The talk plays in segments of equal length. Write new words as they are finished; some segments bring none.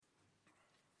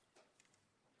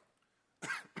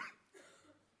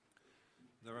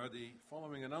are the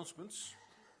following announcements.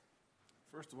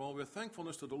 First of all, with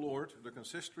thankfulness to the Lord, the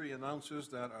consistory announces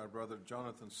that our brother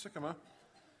Jonathan Sycamore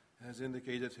has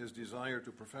indicated his desire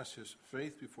to profess his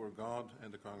faith before God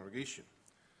and the congregation.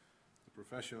 The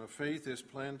profession of faith is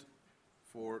planned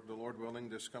for the Lord willing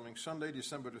this coming Sunday,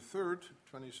 December the 3rd,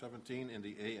 2017, in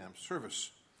the AM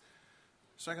service.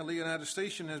 Secondly, an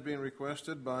attestation has been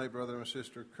requested by Brother and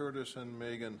Sister Curtis and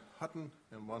Megan Hutton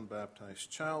and one baptized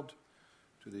child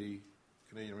to the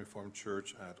Canadian Reformed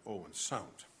Church at Owen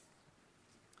Sound.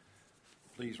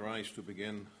 Please rise to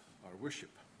begin our worship.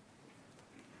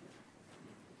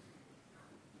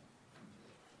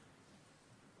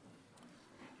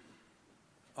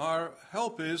 Our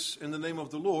help is in the name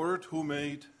of the Lord who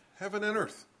made heaven and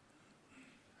earth.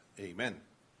 Amen.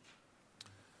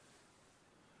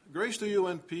 Grace to you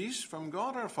and peace from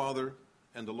God our Father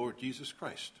and the Lord Jesus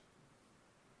Christ.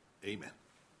 Amen.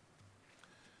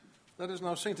 Let us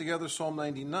now sing together Psalm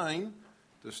 99,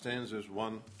 the stanzas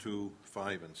 1, 2,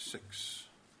 5, and 6.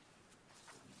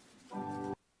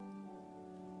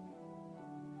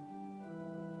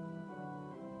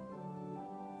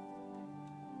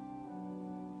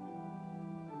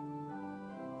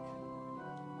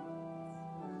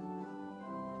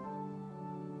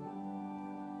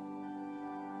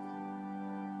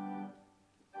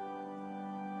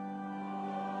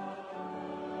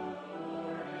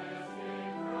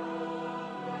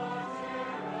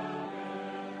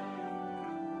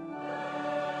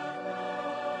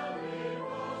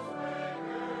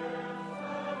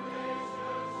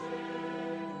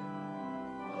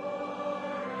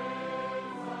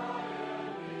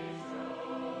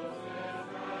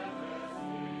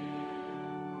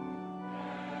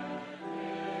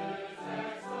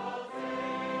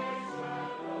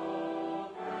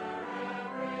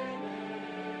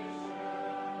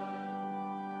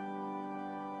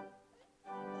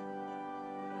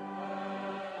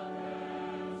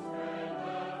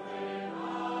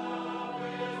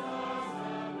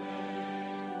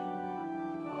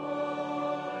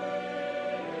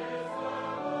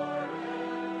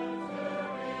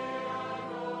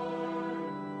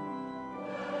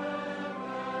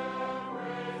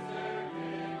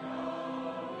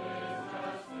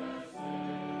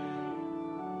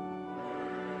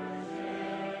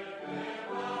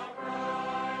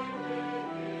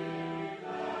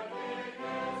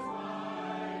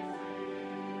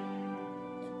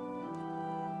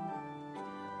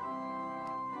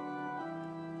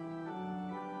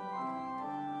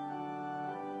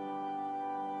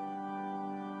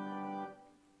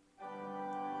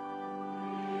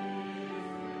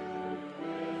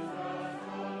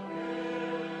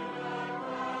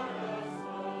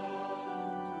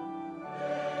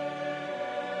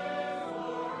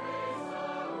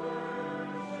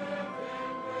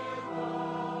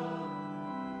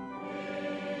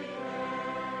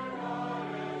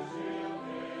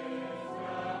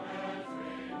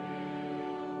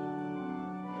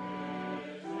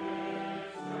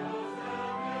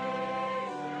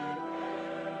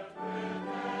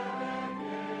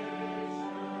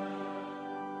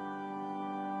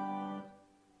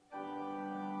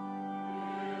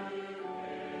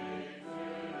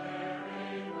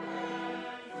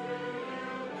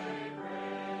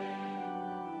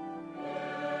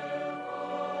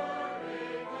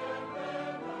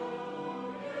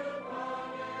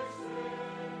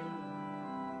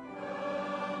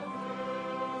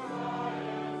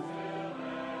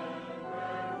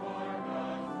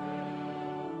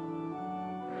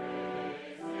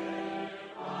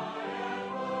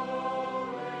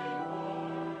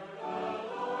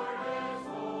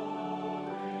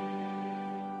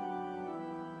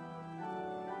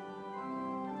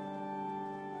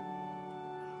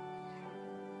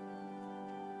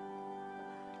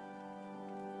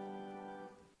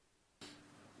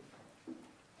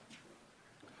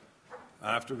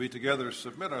 After we together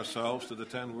submit ourselves to the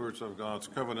 10 words of God's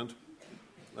covenant,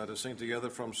 let us sing together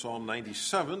from Psalm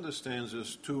 97, the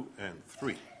stanzas 2 and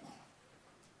 3.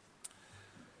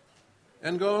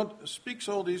 And God speaks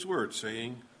all these words,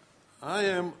 saying, I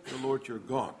am the Lord your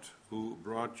God, who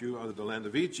brought you out of the land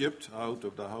of Egypt, out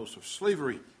of the house of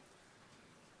slavery.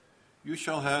 You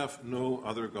shall have no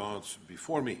other gods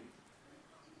before me.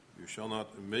 You shall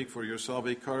not make for yourself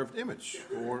a carved image,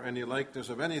 or any likeness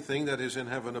of anything that is in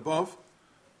heaven above,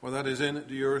 or that is in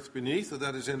the earth beneath, or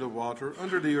that is in the water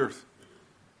under the earth.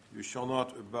 You shall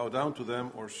not bow down to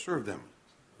them or serve them.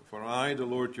 For I, the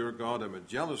Lord your God, am a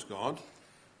jealous God,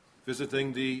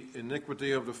 visiting the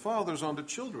iniquity of the fathers on the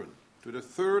children, to the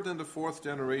third and the fourth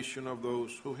generation of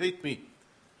those who hate me,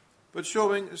 but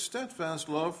showing steadfast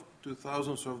love to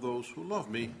thousands of those who love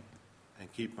me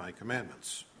and keep my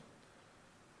commandments.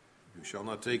 You shall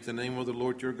not take the name of the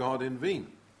Lord your God in vain,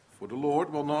 for the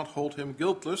Lord will not hold him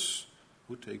guiltless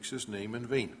who takes his name in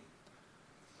vain.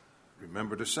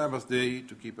 Remember the Sabbath day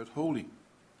to keep it holy.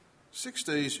 6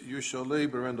 days you shall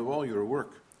labor and do all your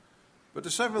work, but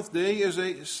the seventh day is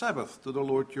a Sabbath to the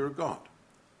Lord your God.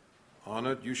 On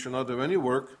it you shall not do any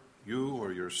work, you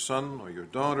or your son or your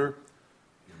daughter,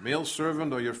 your male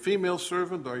servant or your female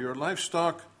servant or your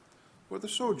livestock, or the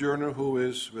sojourner who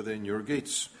is within your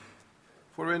gates.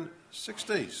 For in 6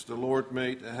 days the Lord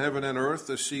made heaven and earth,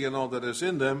 the sea and all that is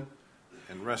in them,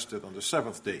 and rested on the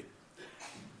seventh day.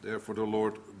 Therefore the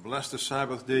Lord blessed the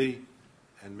Sabbath day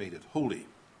and made it holy.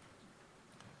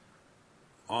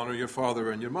 Honor your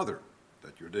father and your mother,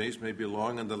 that your days may be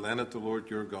long in the land that the Lord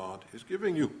your God is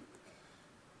giving you.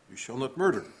 You shall not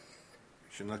murder. You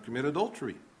shall not commit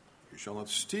adultery. You shall not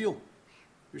steal.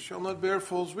 You shall not bear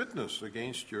false witness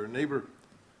against your neighbor.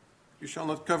 You shall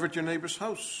not covet your neighbor's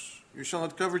house. You shall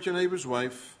not covet your neighbor's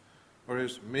wife, or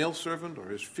his male servant, or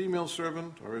his female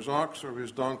servant, or his ox, or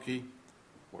his donkey,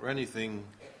 or anything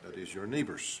that is your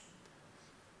neighbor's.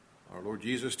 Our Lord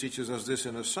Jesus teaches us this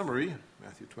in a summary,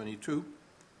 Matthew 22.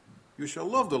 You shall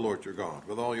love the Lord your God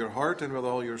with all your heart and with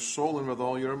all your soul and with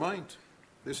all your mind.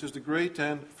 This is the great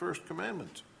and first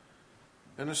commandment.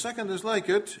 And the second is like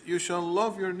it, you shall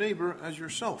love your neighbor as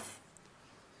yourself.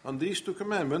 On these two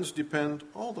commandments depend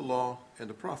all the law and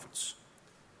the prophets.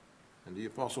 And the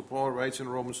Apostle Paul writes in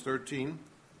Romans 13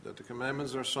 that the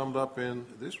commandments are summed up in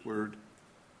this word,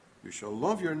 you shall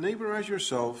love your neighbor as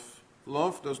yourself.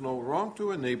 Love does no wrong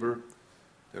to a neighbor.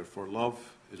 Therefore, love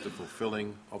is the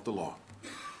fulfilling of the law.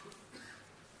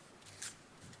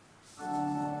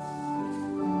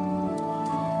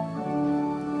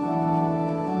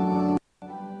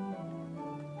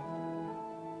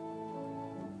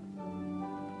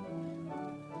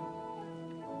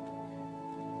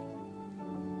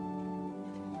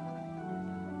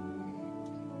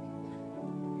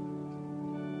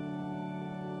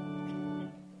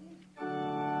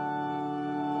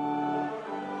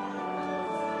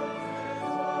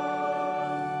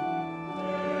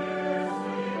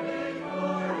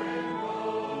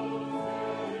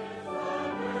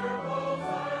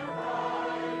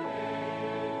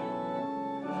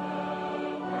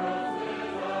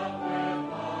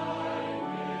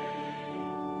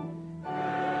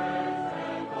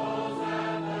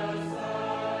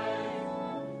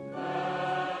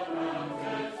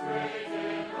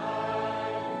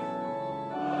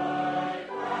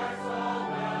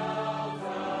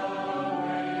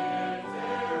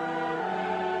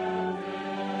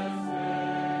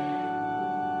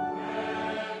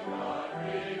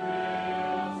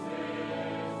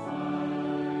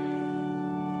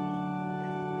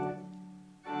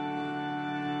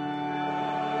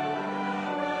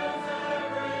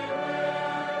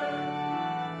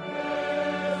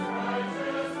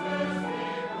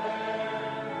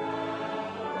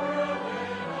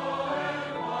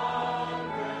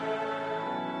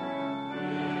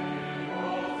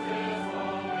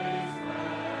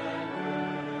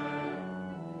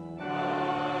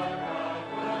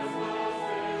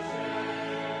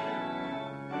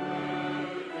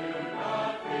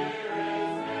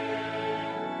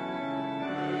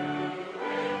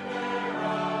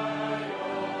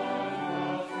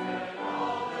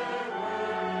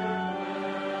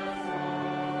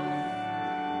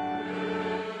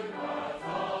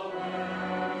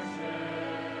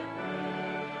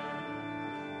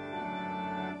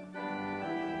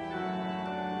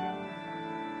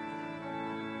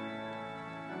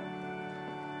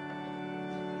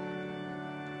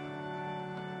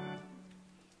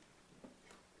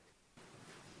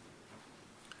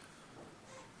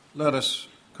 Let us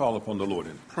call upon the Lord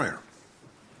in prayer.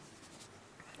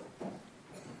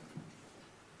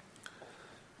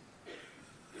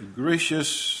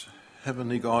 Gracious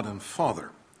Heavenly God and Father,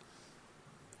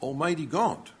 Almighty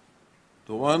God,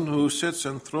 the one who sits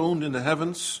enthroned in the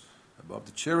heavens above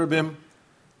the cherubim,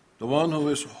 the one who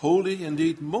is holy,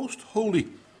 indeed most holy,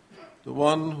 the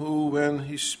one who, when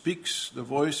he speaks, the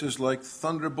voice is like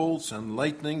thunderbolts and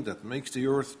lightning that makes the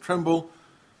earth tremble.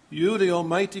 You, the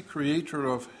Almighty Creator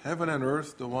of heaven and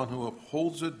earth, the one who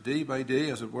upholds it day by day,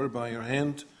 as it were, by your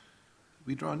hand,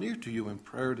 we draw near to you in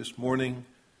prayer this morning,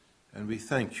 and we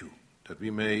thank you that we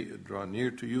may draw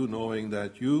near to you knowing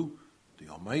that you, the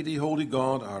Almighty Holy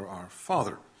God, are our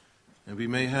Father, and we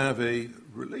may have a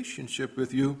relationship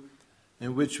with you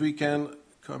in which we can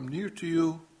come near to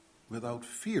you without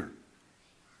fear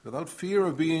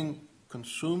of being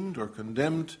consumed or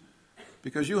condemned,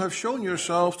 because you have shown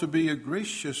yourself to be a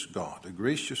gracious God, a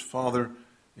gracious Father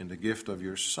in the gift of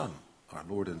your Son, our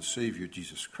Lord and Savior,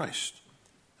 Jesus Christ.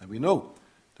 And we know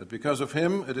that because of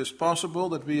him it is possible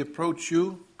that we approach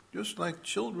you just like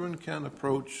children can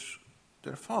approach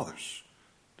their fathers,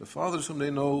 the fathers whom they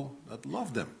know that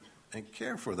love them and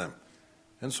care for them.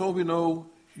 And so we know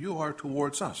you are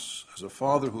towards us as a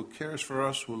Father who cares for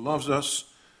us, who loves us.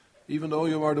 Even though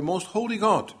you are the most holy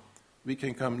God, we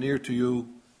can come near to you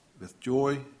with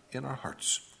joy in our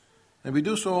hearts. And we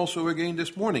do so also again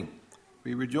this morning.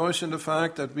 We rejoice in the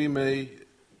fact that we may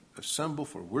assemble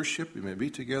for worship, we may be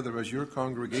together as your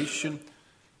congregation.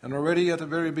 And already at the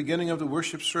very beginning of the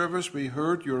worship service, we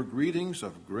heard your greetings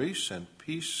of grace and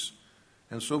peace.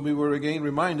 And so we were again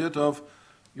reminded of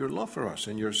your love for us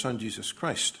and your Son, Jesus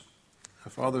Christ.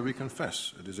 And Father, we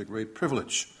confess it is a great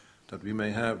privilege that we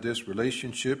may have this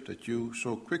relationship, that you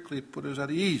so quickly put us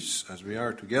at ease as we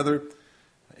are together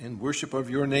in worship of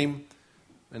your name.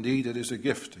 Indeed, it is a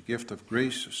gift of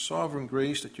grace, a sovereign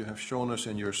grace that you have shown us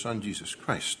in your Son, Jesus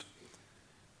Christ.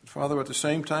 But Father, at the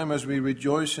same time as we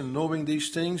rejoice in knowing these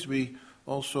things, we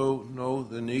also know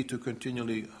the need to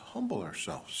continually humble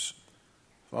ourselves.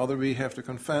 Father, we have to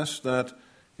confess that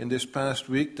in this past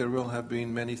week there will have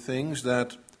been many things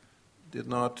that did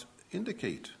not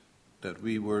indicate that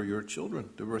we were your children.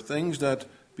 There were things that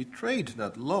betrayed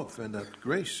that love and that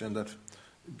grace and that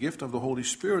gift of the Holy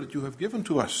Spirit that you have given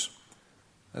to us.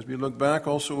 As we look back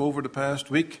also over the past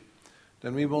week,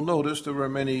 then we will notice there were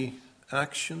many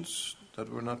actions that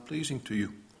were not pleasing to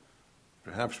you.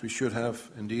 Perhaps we should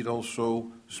have indeed also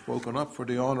spoken up for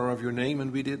the honor of your name,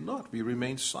 and we did not. We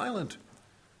remained silent.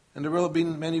 And there will have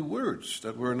been many words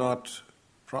that were not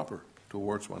proper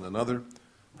towards one another.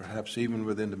 Perhaps even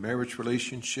within the marriage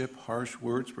relationship, harsh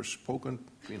words were spoken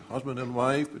between husband and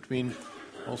wife, between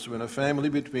also in a family,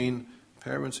 between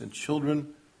parents and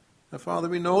children. And Father,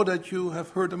 we know that you have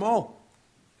heard them all.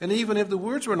 And even if the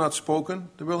words were not spoken,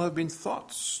 there will have been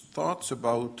thoughts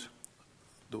about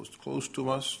those close to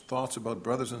us, thoughts about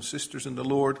brothers and sisters in the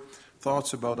Lord,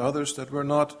 thoughts about others that were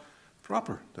not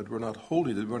proper, that were not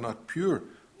holy, that were not pure,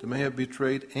 that may have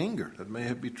betrayed anger, that may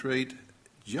have betrayed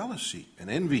jealousy and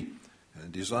envy and a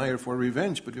desire for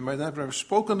revenge, but we might never have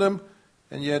spoken them,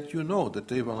 and yet you know that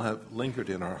they will have lingered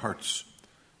in our hearts.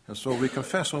 And so we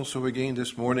confess also again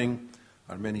this morning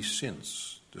our many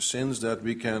sins, the sins that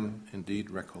we can indeed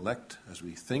recollect as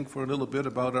we think for a little bit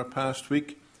about our past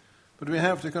week. But we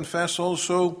have to confess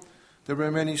also there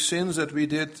were many sins that we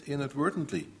did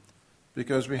inadvertently,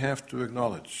 because we have to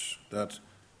acknowledge that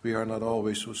we are not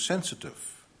always so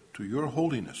sensitive to your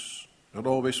holiness, not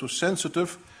always so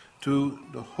sensitive to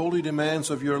the holy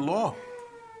demands of your law.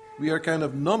 We are kind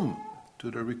of numb to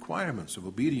the requirements of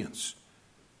obedience.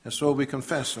 And so we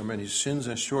confess our many sins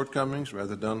and shortcomings,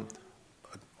 rather done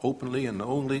openly and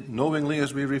only knowingly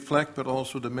as we reflect, but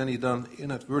also the many done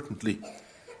inadvertently.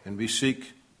 And we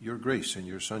seek your grace in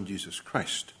your Son, Jesus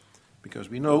Christ, because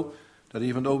we know that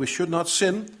even though we should not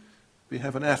sin, we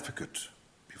have an advocate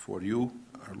before you,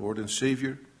 our Lord and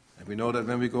Savior, and we know that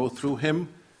when we go through him,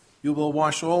 you will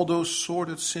wash all those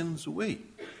sordid sins away.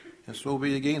 And so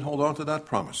we again hold on to that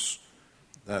promise,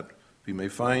 that we may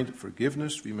find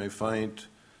forgiveness, we may find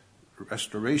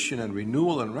restoration and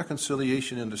renewal and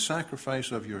reconciliation in the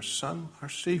sacrifice of your Son, our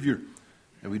Savior.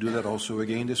 And we do that also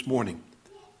again this morning.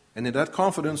 And in that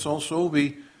confidence also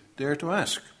we dare to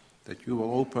ask that you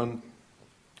will open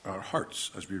our hearts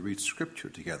as we read Scripture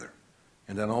together.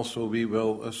 And then also we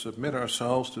will submit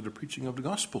ourselves to the preaching of the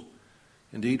gospel.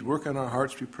 Indeed, work in our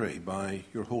hearts, we pray, by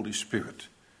your Holy Spirit,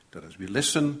 that as we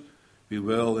listen, we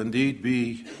will indeed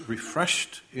be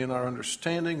refreshed in our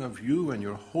understanding of you and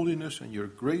your holiness and your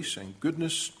grace and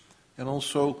goodness, and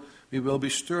also we will be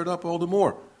stirred up all the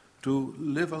more to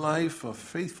live a life of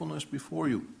faithfulness before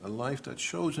you, a life that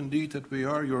shows indeed that we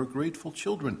are your grateful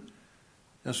children.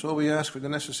 And so we ask for the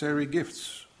necessary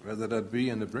gifts, whether that be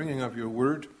in the bringing of your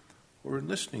word or in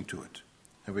listening to it.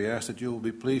 And we ask that you will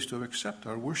be pleased to accept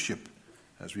our worship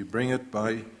as we bring it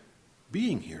by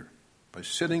being here, by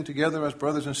sitting together as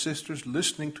brothers and sisters,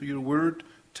 listening to your word,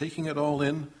 taking it all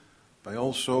in, by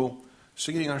also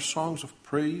singing our songs of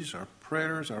praise, our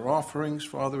prayers, our offerings.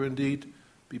 Father, indeed,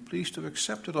 be pleased to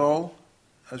accept it all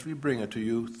as we bring it to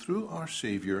you through our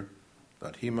Savior,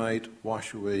 that he might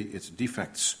wash away its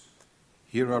defects.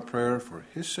 Hear our prayer for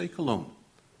his sake alone.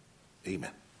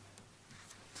 Amen.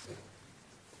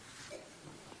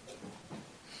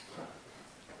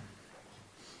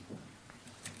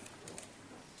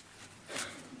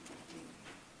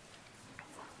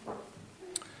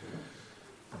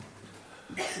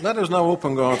 Let us now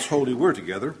open God's holy word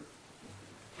together.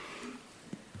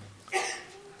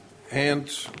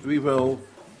 And we will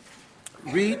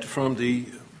read from the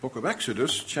book of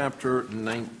Exodus, chapter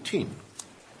 19.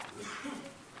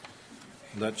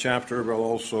 That chapter will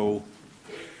also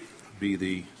be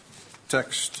the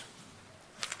text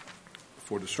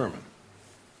for the sermon.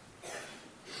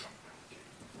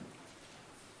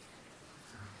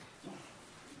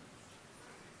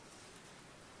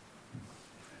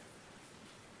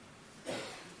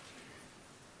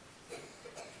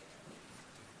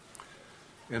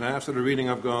 And after the reading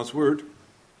of God's Word,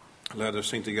 let us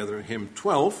sing together hymn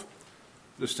 12,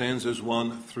 the stanzas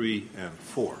 1, 3, and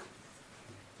 4.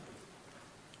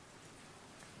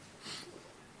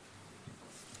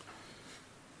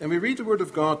 And we read the Word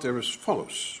of God there as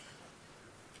follows.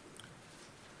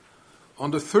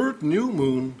 On the third new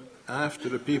moon, after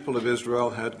the people of Israel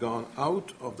had gone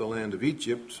out of the land of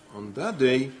Egypt, on that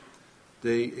day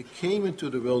they came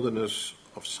into the wilderness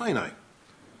of Sinai.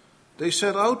 They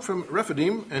set out from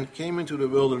Rephidim and came into the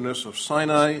wilderness of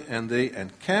Sinai, and they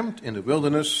encamped in the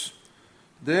wilderness.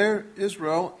 There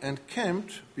Israel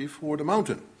encamped before the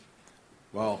mountain,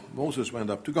 while Moses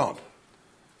went up to God.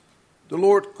 The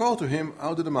Lord called to him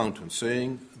out of the mountain,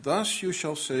 saying, Thus you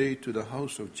shall say to the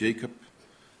house of Jacob,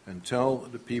 and tell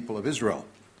the people of Israel,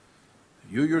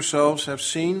 You yourselves have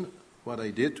seen what I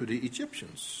did to the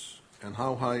Egyptians, and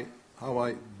how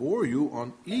I bore you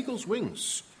on eagle's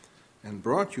wings, and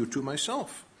brought you to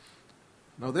myself.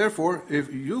 Now therefore,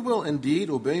 if you will indeed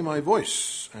obey my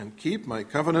voice and keep my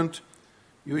covenant,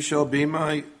 you shall be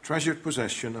my treasured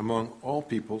possession among all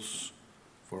peoples,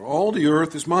 for all the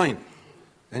earth is mine,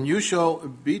 and you shall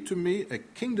be to me a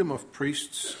kingdom of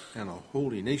priests and a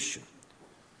holy nation.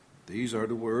 These are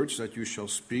the words that you shall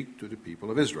speak to the people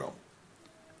of Israel.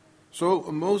 So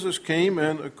Moses came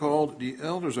and called the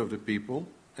elders of the people,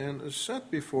 and set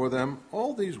before them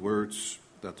all these words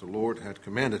that the Lord had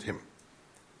commanded him.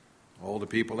 All the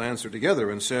people answered together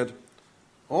and said,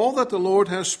 All that the Lord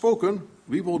has spoken,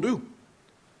 we will do.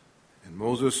 And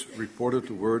Moses reported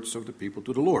the words of the people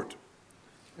to the Lord.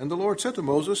 And the Lord said to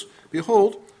Moses,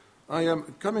 Behold, I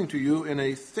am coming to you in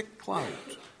a thick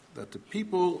cloud, that the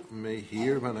people may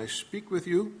hear when I speak with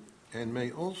you, and may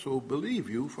also believe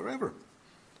you forever.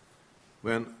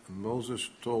 When Moses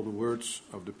told the words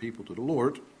of the people to the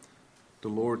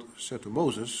Lord said to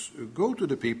Moses, Go to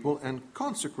the people and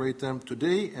consecrate them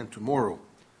today and tomorrow,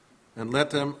 and let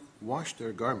them wash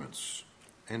their garments,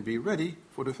 and be ready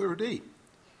for the third day.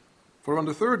 For on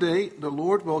the third day the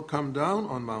Lord will come down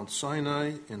on Mount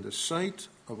Sinai in the sight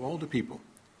of all the people.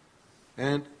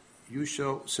 And you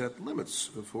shall set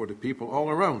limits for the people all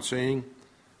around, saying,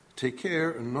 Take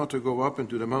care not to go up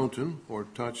into the mountain or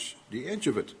touch the edge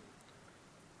of it.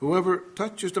 Whoever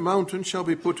touches the mountain shall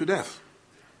be put to death.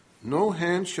 No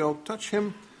hand shall touch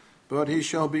him, but he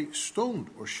shall be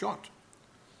stoned or shot.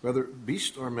 Whether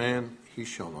beast or man, he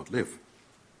shall not live.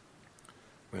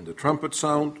 When the trumpet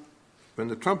sounds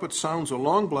a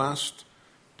long blast,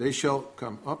 they shall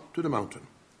come up to the mountain.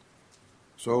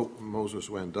 So Moses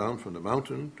went down from the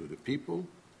mountain to the people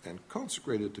and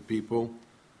consecrated the people,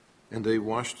 and they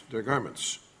washed their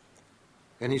garments.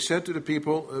 And he said to the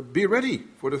people, Be ready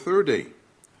for the third day.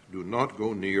 Do not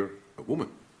go near a woman.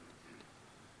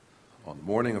 On the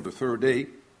morning of the third day,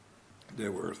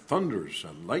 there were thunders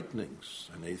and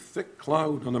lightnings, and a thick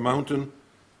cloud on the mountain,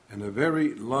 and a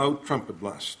very loud trumpet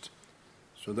blast,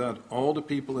 so that all the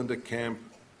people in the camp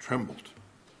trembled.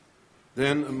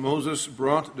 Then Moses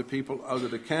brought the people out of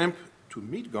the camp to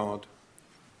meet God,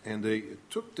 and they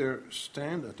took their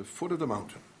stand at the foot of the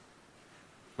mountain.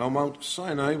 Now Mount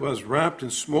Sinai was wrapped in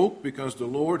smoke, because the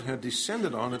Lord had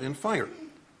descended on it in fire.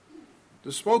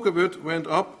 The smoke of it went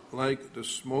up like the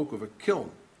smoke of a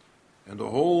kiln, and the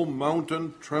whole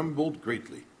mountain trembled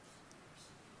greatly.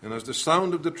 And as the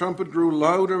sound of the trumpet grew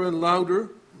louder and louder,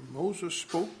 Moses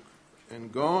spoke,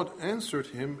 and God answered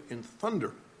him in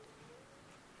thunder.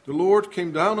 The Lord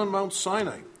came down on Mount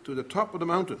Sinai to the top of the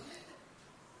mountain,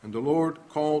 and the Lord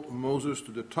called Moses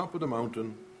to the top of the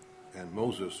mountain, and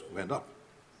Moses went up.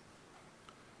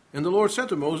 And the Lord said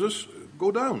to Moses,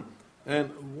 Go down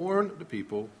and warn the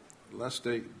people, lest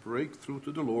they break through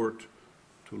to the Lord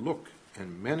to look,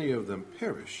 and many of them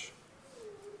perish.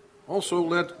 Also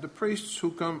let the priests who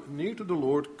come near to the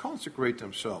Lord consecrate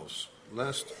themselves,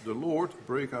 lest the Lord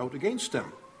break out against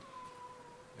them.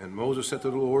 And Moses said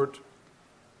to the Lord,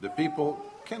 The people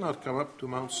cannot come up to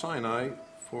Mount Sinai,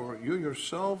 for you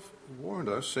yourself warned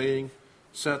us, saying,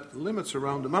 Set limits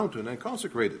around the mountain and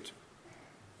consecrate it.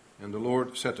 And the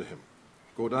Lord said to him,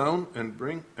 Go down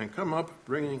and come up,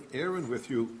 bringing Aaron with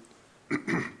you.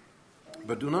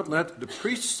 But do not let the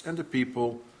priests and the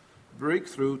people break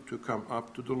through to come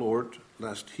up to the Lord,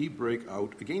 lest he break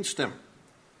out against them.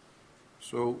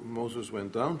 So Moses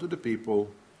went down to the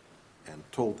people and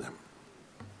told them.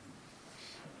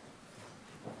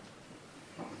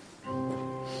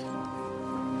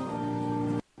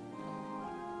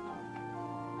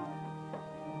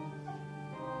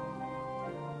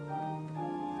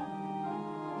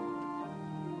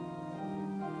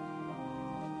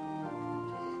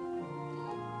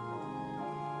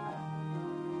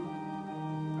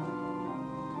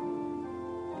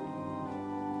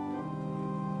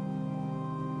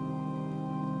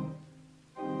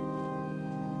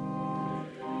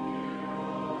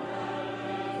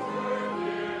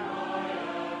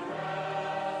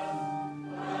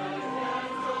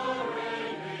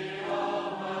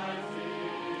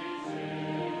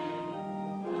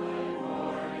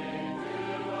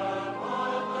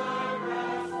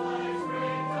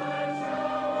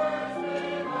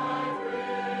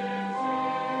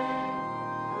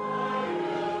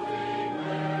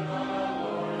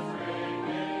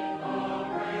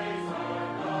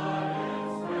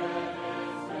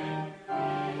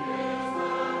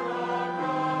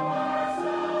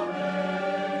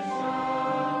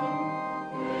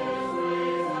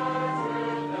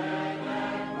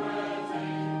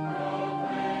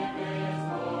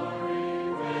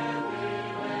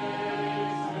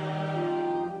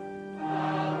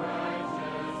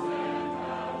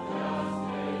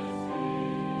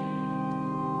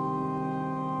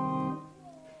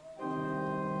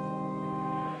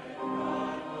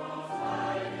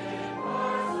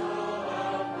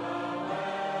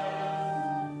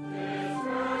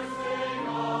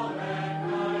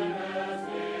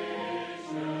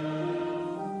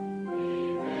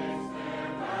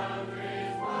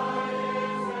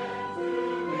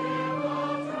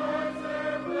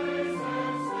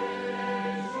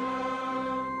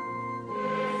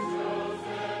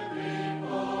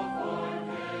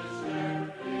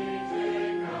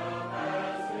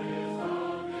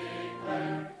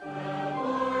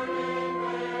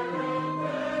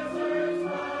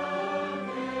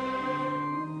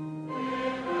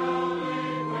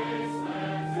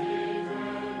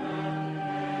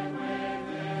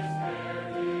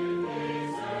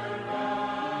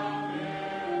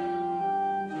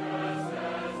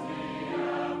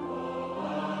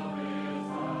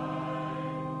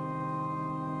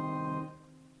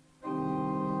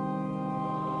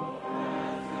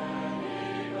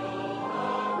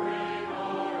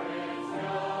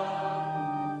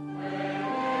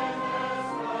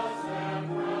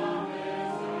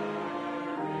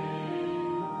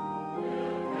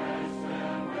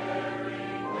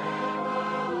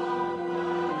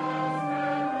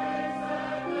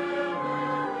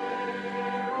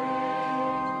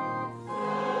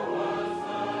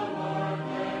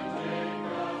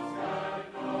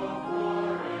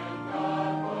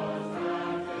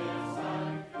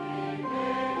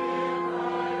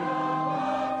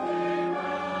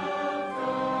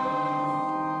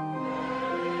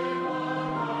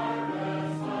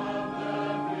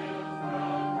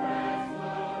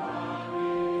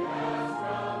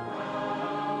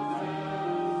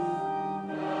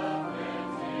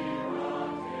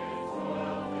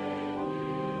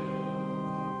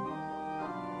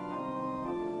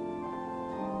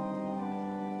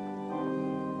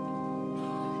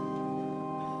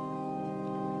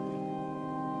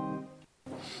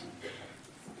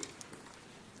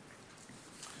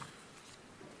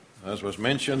 As was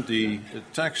mentioned, the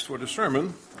text for the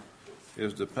sermon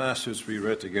is the passage we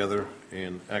read together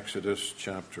in Exodus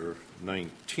chapter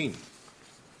 19.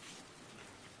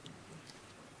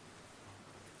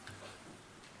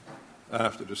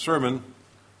 After the sermon,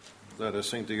 let us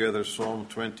sing together Psalm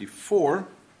 24,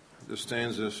 the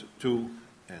stanzas 2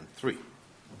 and 3.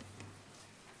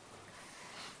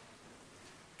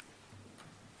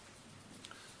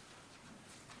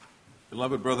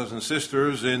 Beloved brothers and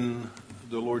sisters in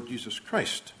the Lord Jesus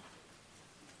Christ,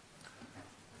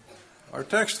 our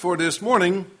text for this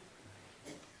morning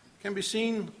can be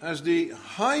seen as the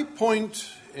high point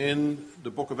in the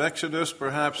book of Exodus,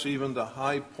 perhaps even the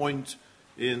high point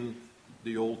in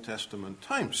the Old Testament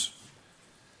times.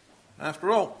 After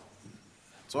all,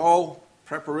 it's all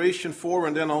preparation for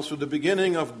and then also the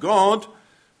beginning of God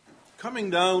coming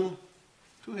down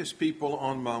to his people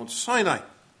on Mount Sinai.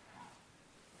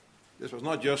 This was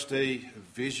not just a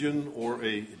vision or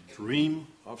a dream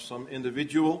of some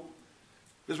individual.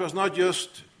 This was not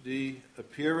just the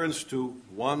appearance to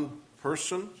one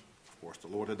person. Of course, the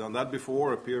Lord had done that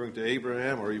before, appearing to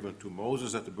Abraham or even to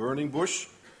Moses at the burning bush.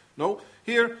 No,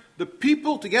 here the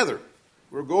people together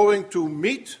were going to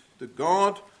meet the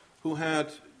God who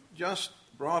had just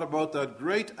brought about that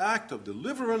great act of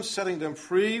deliverance, setting them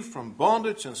free from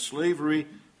bondage and slavery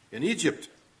in Egypt.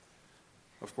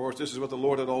 Of course, this is what the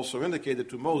Lord had also indicated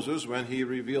to Moses when he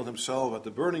revealed himself at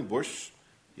the burning bush.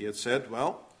 He had said,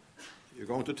 well, you're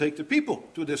going to take the people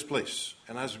to this place.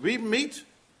 And as we meet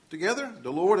together,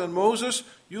 the Lord and Moses,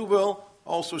 you will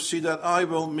also see that I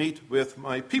will meet with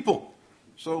my people.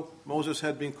 So Moses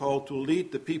had been called to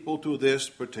lead the people to this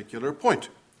particular point.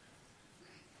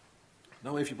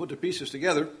 Now, if you put the pieces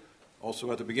together,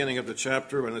 also at the beginning of the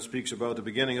chapter, when it speaks about the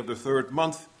beginning of the third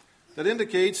month, that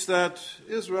indicates that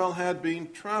Israel had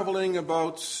been traveling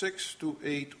about 6 to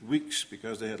 8 weeks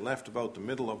because they had left about the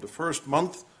middle of the first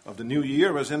month of the new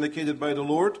year, as indicated by the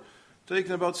Lord,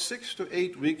 taking about 6 to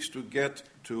 8 weeks to get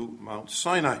to Mount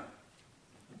Sinai.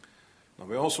 Now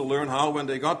we also learn how when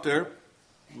they got there,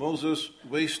 Moses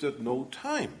wasted no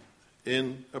time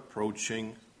in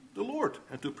approaching the Lord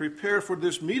and to prepare for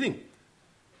this meeting.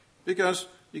 Because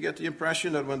you get the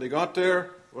impression that when they got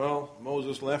there, well,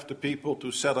 Moses left the people to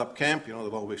set up camp. You know,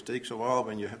 it always takes a while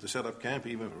when you have to set up camp,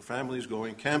 even for families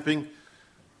going camping.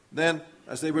 Then,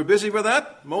 as they were busy with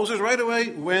that, Moses right away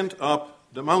went up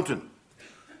the mountain.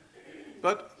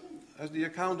 But as the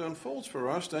account unfolds for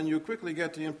us, then you quickly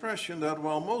get the impression that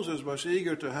while Moses was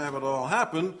eager to have it all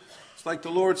happen, it's like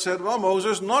the Lord said, well,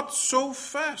 Moses, not so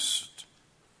fast.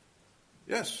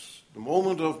 Yes, the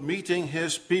moment of meeting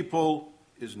his people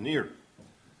is near.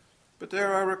 But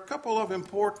there are a couple of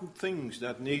important things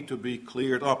that need to be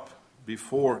cleared up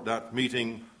before that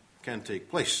meeting can take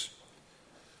place.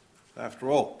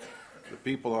 After all, the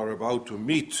people are about to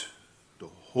meet the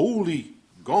holy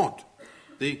God,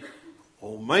 the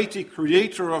almighty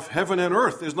creator of heaven and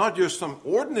earth. It's not just some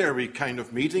ordinary kind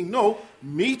of meeting. No,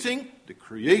 meeting the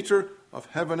creator of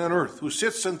heaven and earth, who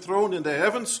sits enthroned in the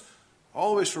heavens,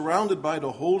 always surrounded by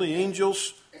the holy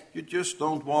angels. You just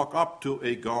don't walk up to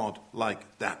a God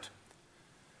like that.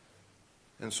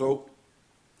 And so,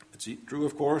 it's true,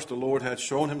 of course, the Lord had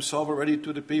shown himself already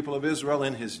to the people of Israel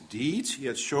in his deeds. He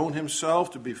had shown himself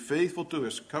to be faithful to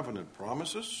his covenant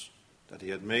promises that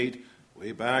he had made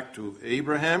way back to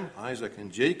Abraham, Isaac,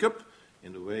 and Jacob,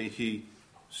 in the way he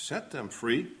set them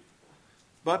free.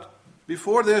 But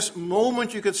before this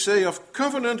moment, you could say, of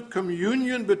covenant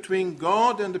communion between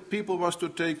God and the people was to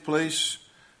take place,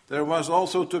 there was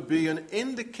also to be an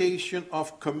indication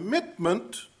of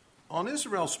commitment on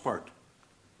Israel's part,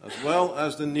 as well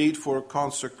as the need for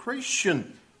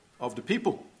consecration of the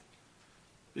people.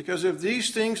 Because if these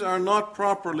things are not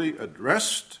properly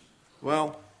addressed,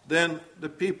 well, then the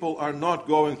people are not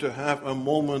going to have a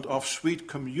moment of sweet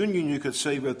communion, you could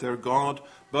say, with their God,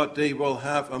 but they will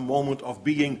have a moment of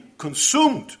being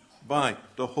consumed by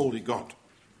the holy God.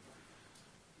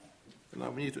 And now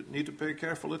we need to pay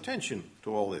careful attention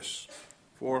to all this,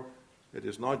 for it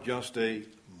is not just a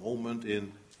moment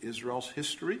in Israel's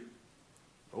history.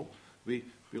 No, we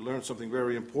learned something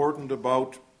very important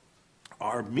about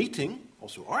our meeting,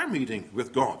 also our meeting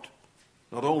with God.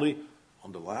 Not only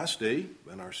on the last day,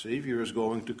 when our Savior is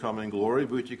going to come in glory,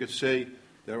 but you could say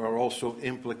there are also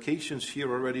implications here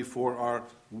already for our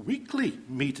weekly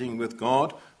meeting with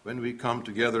God when we come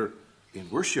together in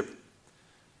worship.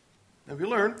 And we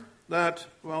learn that,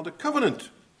 well, the covenant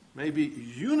may be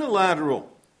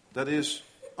unilateral, that is,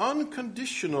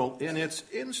 unconditional in its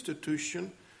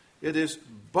institution. It is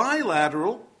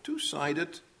bilateral,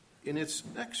 two-sided in its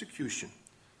execution.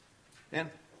 And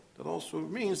that also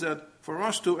means that for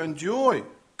us to enjoy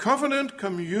covenant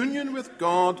communion with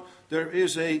God, there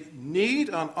is a need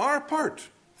on our part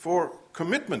for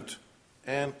commitment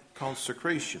and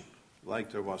consecration,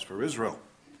 like there was for Israel.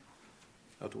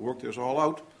 Now, to work this all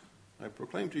out, I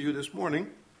proclaim to you this morning,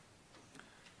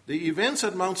 the events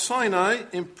at Mount Sinai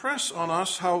impress on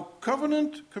us how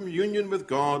covenant communion with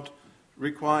God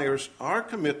requires our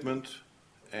commitment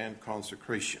and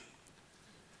consecration.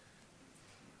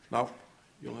 Now,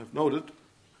 you'll have noted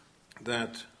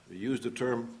that we use the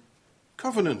term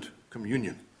covenant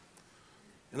communion.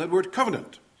 And that word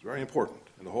covenant is very important.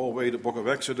 And the whole way the book of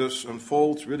Exodus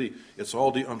unfolds, really, it's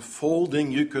all the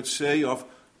unfolding, you could say, of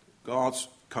God's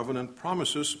covenant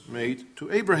promises made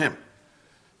to Abraham.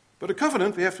 But a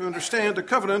covenant, we have to understand, a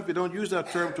covenant, we don't use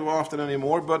that term too often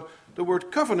anymore, but the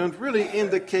word covenant really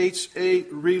indicates a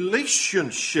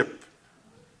relationship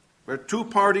where two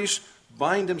parties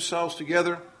bind themselves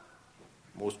together.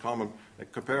 Most common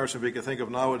comparison we can think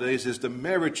of nowadays is the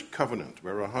marriage covenant,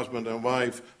 where a husband and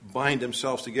wife bind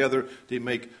themselves together. They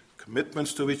make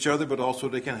commitments to each other, but also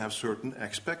they can have certain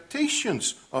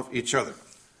expectations of each other.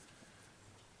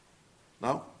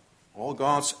 Now, all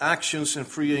God's actions in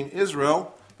freeing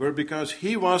Israel were because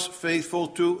he was faithful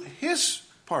to his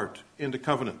part in the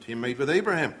covenant he made with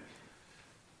Abraham.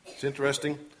 It's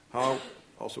interesting how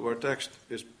also our text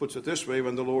puts it this way.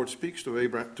 When the Lord speaks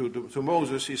to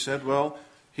Moses, he said, well,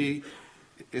 he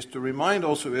is to remind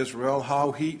also Israel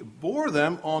how he bore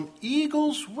them on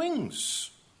eagle's wings.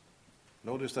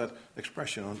 Notice that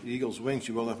expression, on eagle's wings.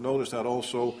 You will have noticed that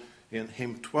also in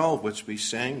hymn 12, which we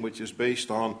sang, which is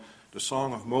based on the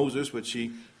Song of Moses, which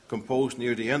he composed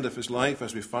near the end of his life,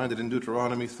 as we find it in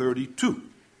Deuteronomy 32.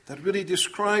 That really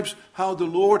describes how the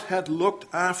Lord had looked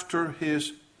after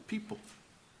his people.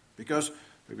 Because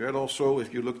we read also,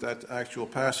 if you looked at the actual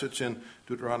passage in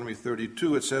Deuteronomy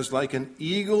 32, it says, like an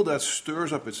eagle that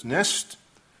stirs up its nest,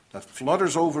 that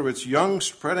flutters over its young,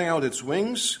 spreading out its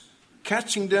wings,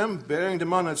 catching them, bearing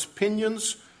them on its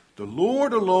pinions, the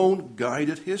Lord alone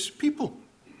guided his people.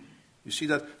 You see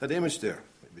that image there.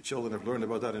 The children have learned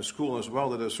about that in school as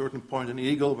well, that at a certain point an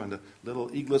eagle, when the little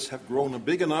eaglets have grown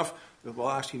big enough, it will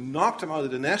actually knock them out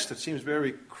of the nest. It seems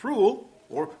very cruel,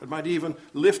 or it might even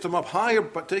lift them up higher,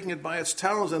 but taking it by its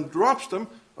talons and drops them.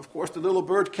 Of course, the little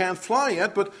bird can't fly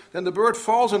yet, but then the bird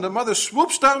falls and the mother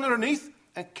swoops down underneath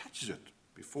and catches it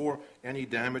before any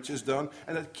damage is done.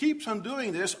 And it keeps on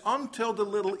doing this until the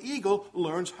little eagle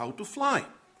learns how to fly.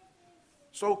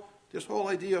 So this whole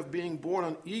idea of being born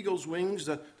on eagle's wings,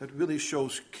 that really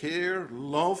shows care,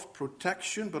 love,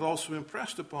 protection, but also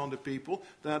impressed upon the people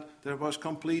that there was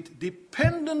complete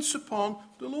dependence upon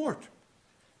the Lord.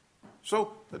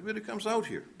 So that really comes out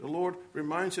here. The Lord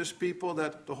reminds his people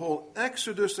that the whole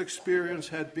Exodus experience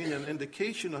had been an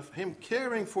indication of him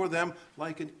caring for them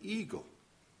like an eagle,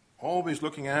 always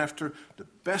looking after the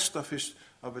best of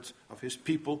his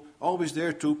people, always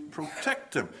there to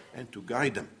protect them and to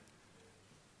guide them.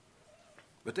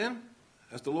 But then,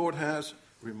 as the Lord has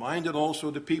reminded also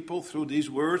the people through these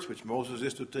words, which Moses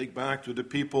is to take back to the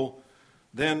people,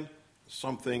 then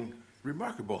something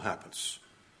remarkable happens.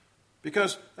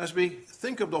 Because as we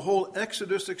think of the whole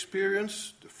Exodus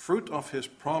experience, the fruit of his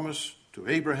promise to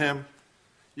Abraham,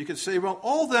 you could say, well,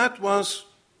 all that was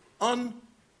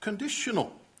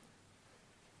unconditional.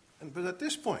 But at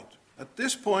this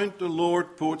point, the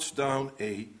Lord puts down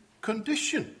a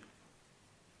condition.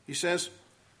 He says,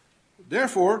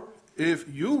 therefore, if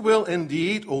you will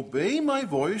indeed obey my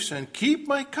voice and keep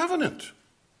my covenant.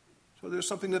 So there's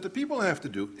something that the people have to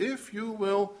do. If you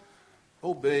will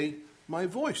obey my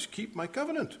voice, keep my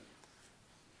covenant.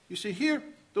 You see, here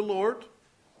the Lord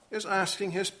is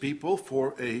asking his people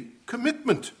for a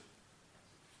commitment.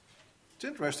 It's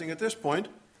interesting at this point,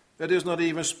 it is not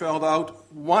even spelled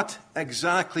out what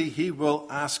exactly he will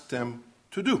ask them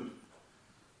to do.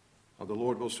 Well, the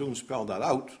Lord will soon spell that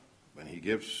out when he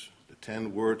gives the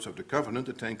 10 words of the covenant,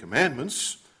 the 10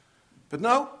 commandments. But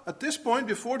now, at this point,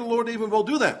 before the Lord even will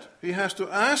do that, he has to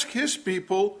ask his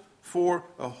people for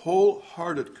a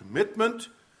wholehearted commitment,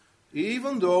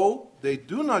 even though they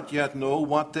do not yet know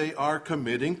what they are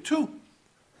committing to.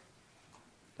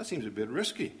 That seems a bit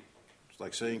risky. It's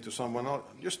like saying to someone, oh,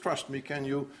 just trust me, can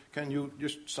you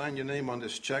just sign your name on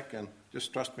this check and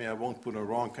just trust me, I won't put a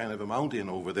wrong kind of amount in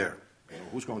over there. You know,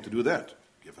 who's going to do that?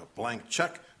 Give a blank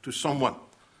check to someone.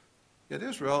 Yet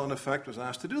Israel, in effect, was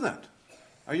asked to do that.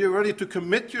 Are you ready to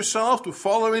commit yourself to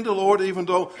following the Lord, even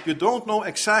though you don't know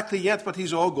exactly yet what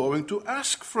he's all going to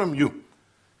ask from you?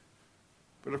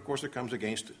 But of course it comes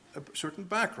against a certain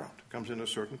background. It comes in a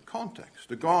certain context.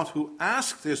 The God who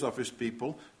asked this of his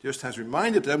people just has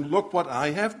reminded them, look what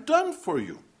I have done for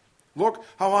you. Look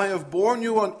how I have borne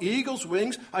you on eagle's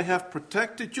wings. I have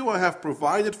protected you. I have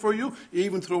provided for you,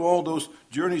 even through all those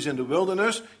journeys in the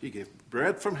wilderness. He gave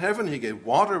bread from heaven. He gave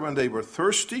water when they were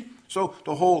thirsty. So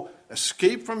the whole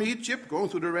escape from Egypt, going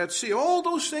through the Red Sea, all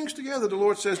those things together, the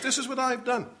Lord says, this is what I've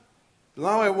done.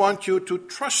 Now I want you to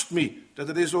trust me that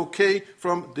it is okay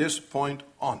from this point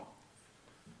on.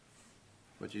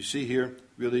 What you see here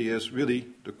really is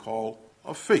the call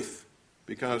of faith,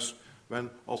 because when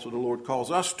also the Lord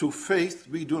calls us to faith,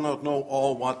 we do not know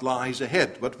all what lies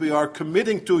ahead. What we are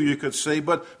committing to, you could say,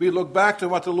 but we look back to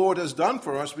what the Lord has done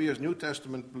for us. We as New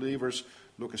Testament believers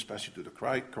look especially to the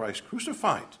Christ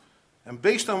crucified. And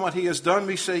based on what he has done,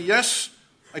 we say, yes,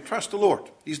 I trust the Lord.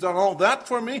 He's done all that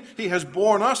for me. He has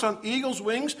borne us on eagle's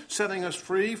wings, setting us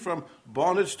free from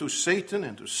bondage to Satan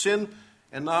and to sin.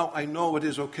 And now I know it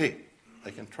is okay.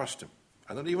 I can trust him.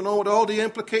 I don't even know what all the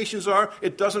implications are.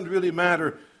 It doesn't really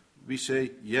matter. We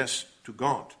say yes to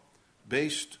God,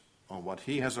 based on what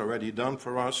he has already done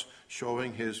for us,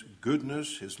 showing his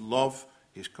goodness, his love,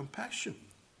 his compassion.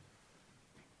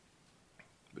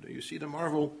 But you see the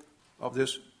marvel of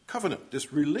this covenant,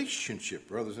 this relationship,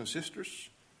 brothers and sisters,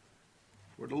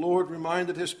 where the Lord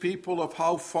reminded his people of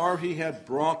how far he had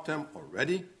brought them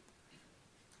already.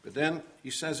 But then he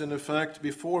says, in effect,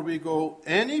 before we go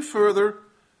any further,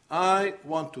 I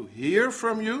want to hear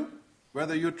from you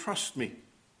whether you trust me,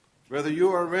 whether you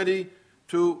are ready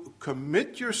to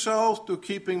commit yourselves to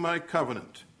keeping my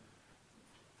covenant.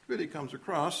 It really comes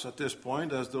across at this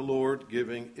point as the Lord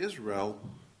giving Israel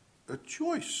a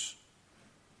choice.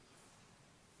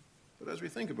 But as we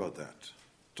think about that,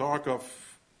 talk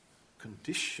of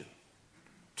condition,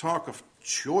 talk of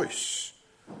choice,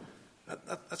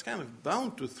 that's kind of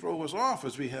bound to throw us off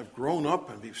as we have grown up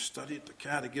and we've studied the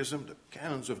catechism, the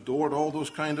canons of Dort, all those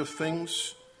kind of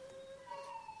things.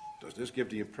 Does this give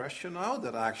the impression now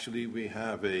that actually we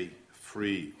have a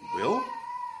free will?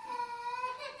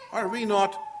 Are we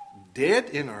not dead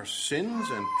in our sins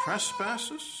and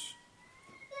trespasses?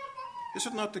 Is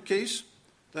it not the case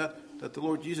that the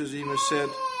Lord Jesus even said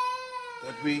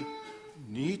that we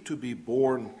need to be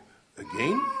born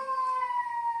again?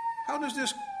 How does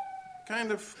this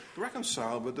kind of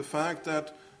reconcile with the fact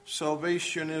that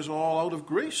salvation is all out of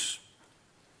grace?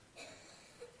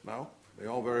 Now, may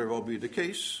all very well be the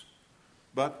case,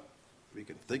 but we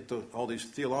can think to all these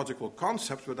theological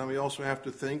concepts, but then we also have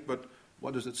to think, but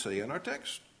what does it say in our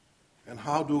text? And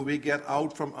how do we get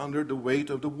out from under the weight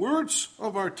of the words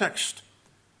of our text?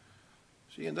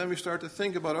 See, and then we start to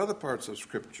think about other parts of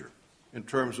Scripture in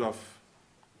terms of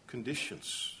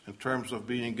conditions, in terms of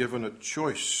being given a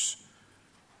choice.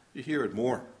 You hear it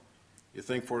more. You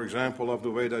think, for example, of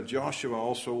the way that Joshua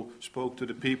also spoke to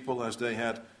the people as they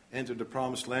had entered the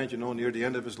promised land. You know, near the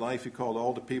end of his life, he called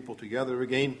all the people together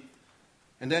again.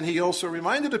 And then he also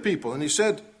reminded the people, and he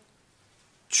said,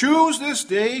 choose this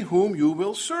day whom you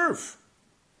will serve.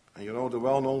 And you know the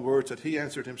well-known words that he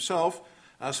answered himself,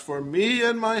 as for me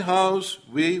and my house,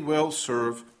 we will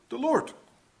serve the Lord.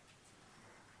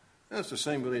 That's the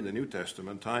same really in the New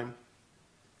Testament time.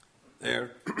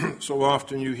 There, so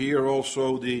often you hear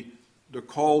also the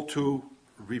call to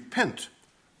repent,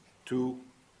 to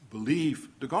believe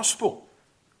the gospel.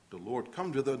 The Lord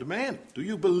comes with a demand. Do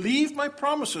you believe my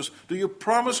promises? Do you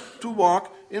promise to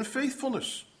walk in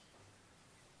faithfulness?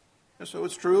 And so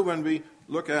it's true when we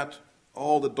look at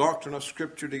all the doctrine of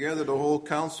Scripture together, the whole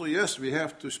counsel, yes, we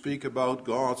have to speak about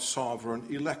God's sovereign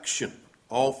election.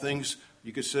 All things,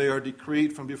 you could say, are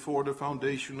decreed from before the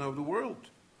foundation of the world.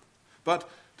 But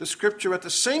the Scripture at the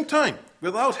same time,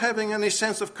 without having any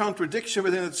sense of contradiction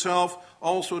within itself,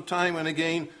 also time and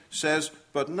again says,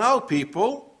 but now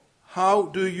people, how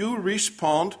do you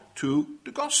respond to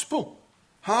the gospel?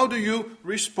 How do you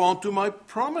respond to my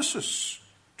promises,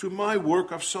 to my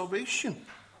work of salvation?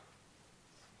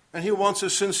 And he wants a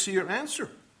sincere answer.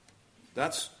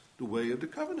 That's the way of the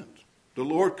covenant. The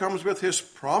Lord comes with his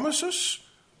promises,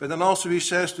 but then also he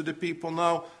says to the people,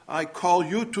 now I call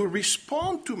you to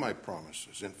respond to my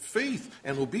promises in faith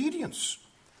and obedience.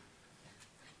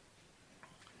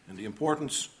 And the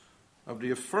importance of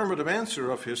the affirmative answer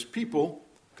of his people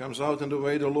comes out in the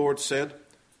way the Lord said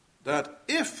that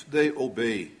if they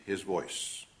obey his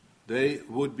voice, they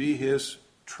would be his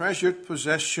treasured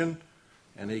possession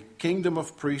and a kingdom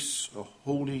of priests, a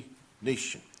holy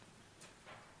nation.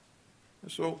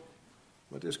 And so,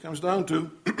 what this comes down to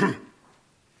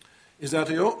is that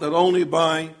only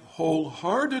by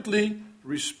wholeheartedly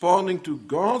responding to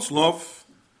God's love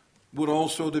would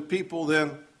also the people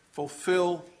then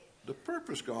fulfill the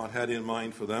purpose God had in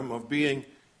mind for them of being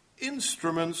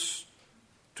instruments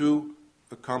to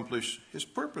accomplish his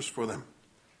purpose for them.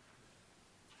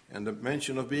 and the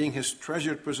mention of being his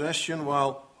treasured possession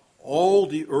while all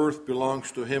the earth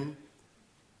belongs to him.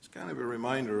 It's kind of a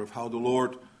reminder of how the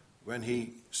Lord, when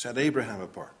he set Abraham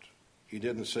apart, he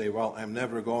didn't say, well, I'm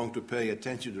never going to pay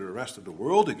attention to the rest of the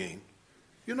world again.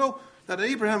 You know, that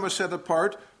Abraham was set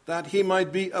apart that he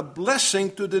might be a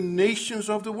blessing to the nations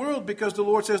of the world, because the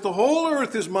Lord says the whole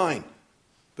earth is mine.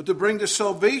 But to bring the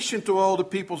salvation to all the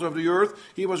peoples of the earth,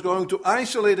 he was going to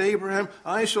isolate Abraham,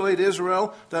 isolate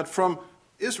Israel, that from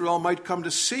Israel might come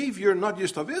the Savior, not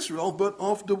just of Israel, but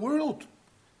of the world.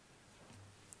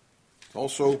 It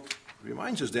also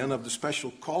reminds us then of the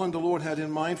special calling the Lord had in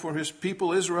mind for his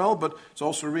people Israel, but it's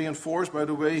also reinforced by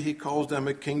the way he calls them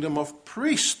a kingdom of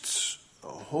priests, a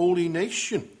holy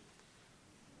nation.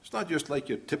 It's not just like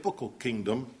your typical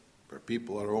kingdom where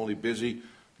people are only busy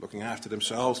looking after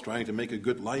themselves, trying to make a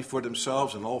good life for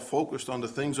themselves and all focused on the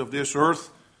things of this earth.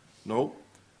 No,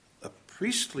 a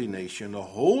priestly nation, a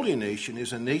holy nation,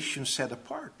 is a nation set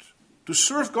apart to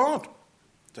serve God,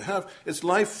 to have its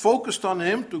life focused on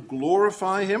him, to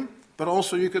glorify him, but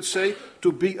also, you could say,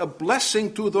 to be a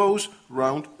blessing to those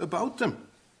round about them.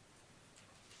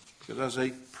 Because as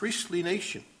a priestly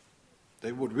nation,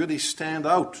 they would really stand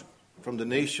out from the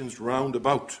nations round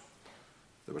about.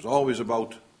 It was always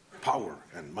about power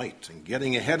and might and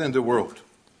getting ahead in the world.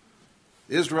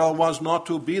 Israel was not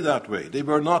to be that way. They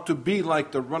were not to be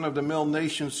like the run-of-the-mill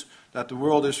nations that the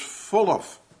world is full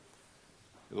of.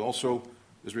 It also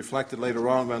is reflected later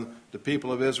on when the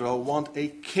people of Israel want a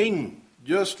king,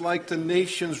 just like the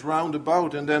nations round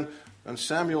about. And then when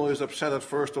Samuel is upset at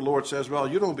first, the Lord says, well,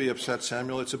 you don't be upset,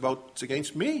 Samuel, it's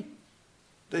against me.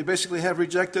 They basically have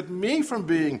rejected me from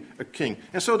being a king.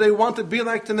 And so they want to be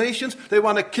like the nations. They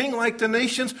want a king like the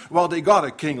nations. Well, they got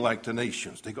a king like the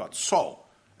nations. They got Saul.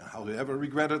 And how they ever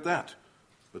regretted that.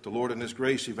 But the Lord in his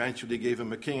grace eventually gave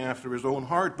him a king after his own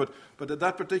heart. But at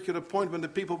that particular point when the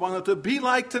people wanted to be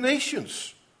like the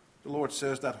nations, the Lord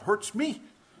says that hurts me.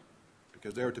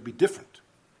 Because they are to be different.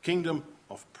 Kingdom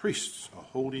of priests, a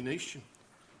holy nation.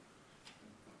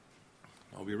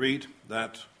 Now we read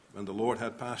that when the Lord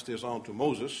had passed this on to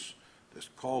Moses, this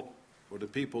call for the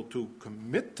people to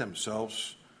commit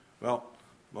themselves, well,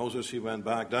 Moses, he went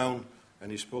back down and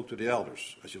he spoke to the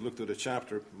elders. As you look through the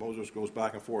chapter, Moses goes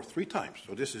back and forth 3 times.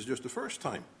 So this is just the first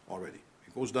time already.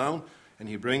 He goes down and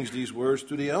he brings these words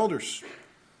to the elders.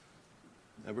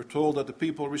 And we're told that the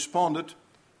people responded,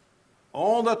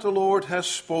 all that the Lord has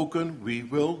spoken, we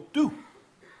will do.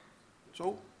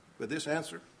 So, with this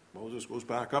answer, Moses goes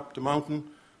back up the mountain,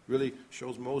 really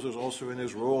shows Moses also in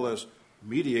his role as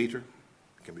mediator.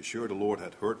 You can be sure the Lord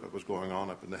had heard what was going on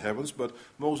up in the heavens, but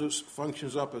Moses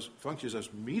functions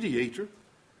as mediator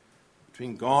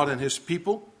between God and his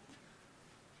people.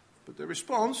 But the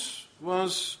response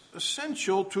was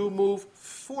essential to move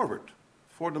forward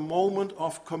for the moment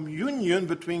of communion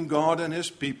between God and his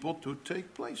people to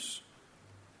take place.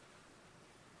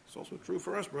 It's also true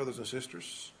for us, brothers and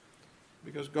sisters,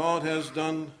 because God has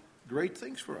done great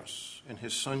things for us in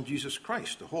his Son Jesus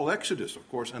Christ. The whole Exodus, of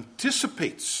course,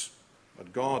 anticipates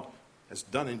what God has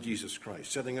done in Jesus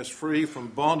Christ, setting us free from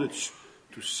bondage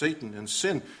to Satan and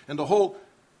sin. And the whole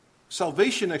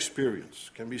salvation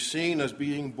experience can be seen as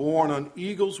being born on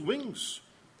eagle's wings.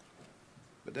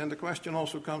 But then the question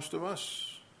also comes to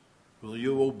us. Will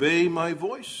you obey my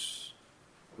voice?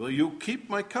 Will you keep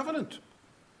my covenant?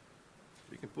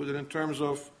 We can put it in terms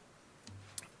of,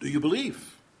 do you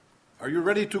believe? Are you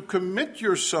ready to commit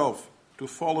yourself to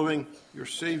following your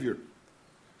Savior?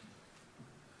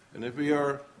 And if we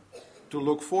are to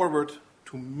look forward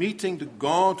to meeting the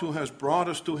God who has brought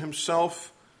us to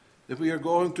himself, if we are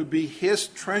going to be his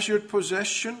treasured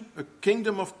possession, a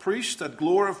kingdom of priests that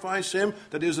glorifies him,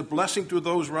 that is a blessing to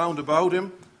those round about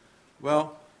him,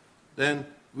 well, then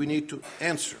we need to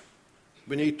answer.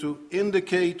 We need to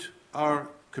indicate our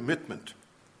commitment.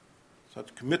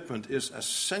 Such commitment is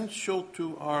essential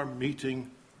to our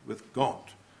meeting with God.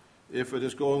 If it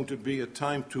is going to be a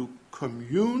time to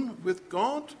commune with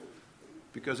God,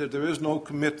 because if there is no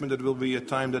commitment, it will be a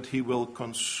time that he will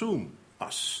consume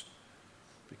us.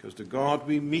 Because the God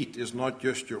we meet is not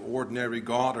just your ordinary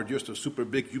God or just a super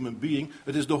big human being.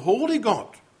 It is the holy God,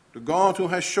 the God who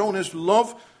has shown his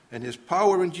love and his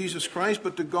power in Jesus Christ,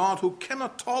 but the God who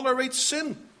cannot tolerate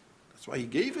sin. That's why he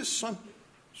gave his Son.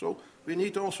 So we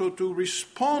need also to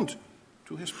respond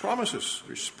to his promises,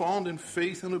 respond in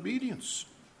faith and obedience.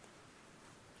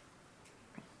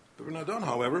 But we're not done,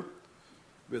 however,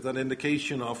 with an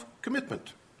indication of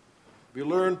commitment. We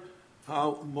learn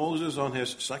how Moses, on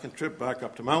his second trip back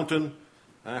up the mountain,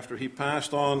 after he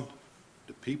passed on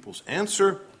the people's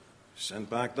answer, sent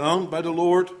back down by the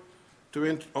Lord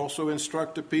to also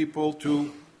instruct the people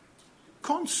to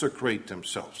consecrate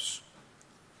themselves.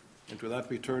 And to that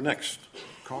we turn next,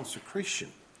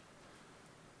 consecration.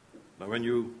 Now when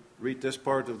you read this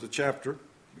part of the chapter,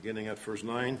 beginning at verse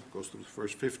 9, goes to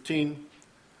verse 15,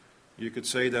 you could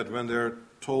say that when they're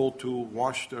told to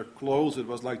wash their clothes, it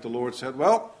was like the Lord said,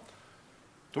 well,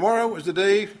 tomorrow is the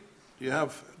day you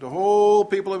have the whole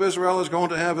people of Israel is going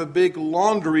to have a big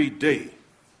laundry day.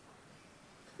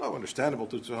 Well, understandable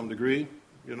to some degree.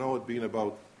 You know, it'd been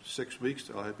about 6 weeks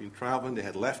till I had been traveling. They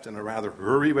had left in a rather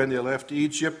hurry when they left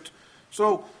Egypt.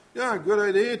 So, yeah, good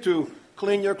idea to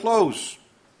clean your clothes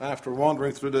after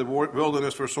wandering through the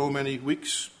wilderness for so many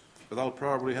weeks without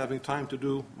probably having time to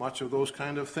do much of those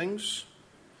kind of things.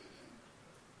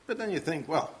 But then you think,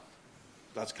 well,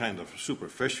 that's kind of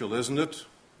superficial, isn't it?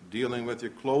 Dealing with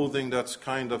your clothing, that's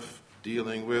kind of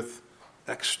dealing with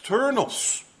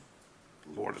externals.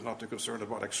 The Lord is not too concerned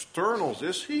about externals,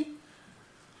 is he?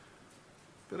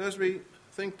 But as we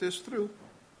think this through,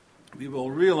 we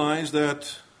will realize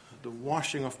that the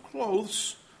washing of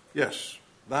clothes, yes,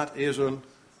 that is an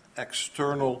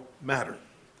external matter.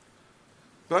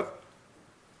 But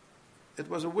it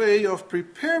was a way of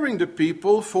preparing the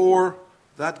people for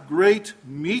that great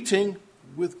meeting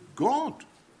with God.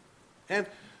 And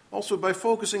also by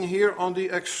focusing here on the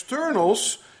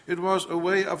externals, it was a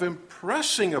way of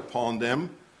impressing upon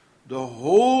them the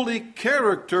holy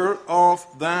character of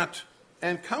that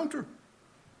encounter.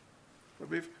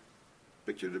 We've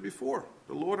pictured it before.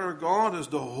 The Lord our God is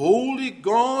the holy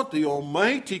God, the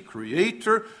almighty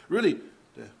creator. Really,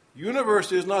 the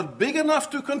universe is not big enough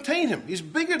to contain him. He's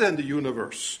bigger than the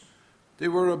universe. They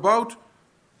were about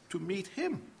to meet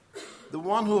him, the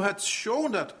one who had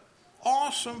shown that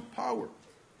awesome power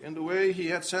in the way he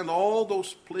had sent all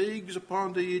those plagues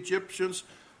upon the Egyptians.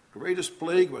 The greatest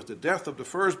plague was the death of the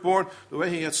firstborn, the way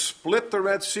he had split the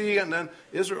Red Sea, and then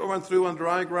Israel went through on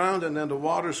dry ground, and then the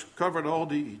waters covered all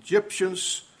the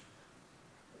Egyptians.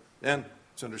 And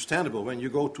it's understandable when you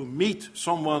go to meet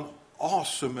someone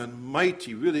awesome and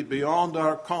mighty, really beyond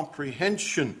our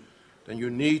comprehension, then you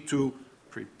need to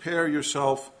prepare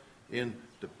yourself in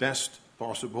the best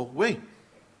possible way.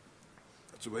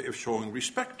 That's a way of showing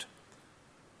respect.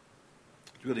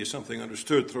 It's really something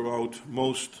understood throughout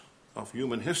most of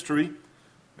human history.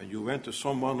 When you went to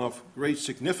someone of great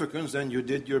significance, then you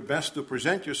did your best to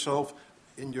present yourself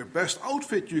in your best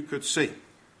outfit, you could say.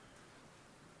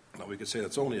 Now, we could say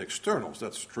that's only externals,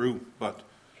 that's true, but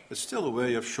it's still a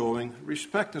way of showing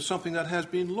respect, and something that has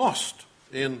been lost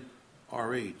in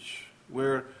our age,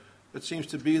 where it seems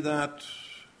to be that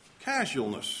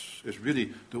casualness is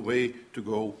really the way to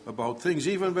go about things,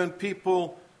 even when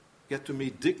people get to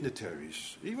meet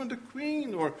dignitaries, even the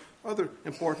Queen or other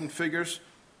important figures.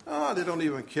 They don't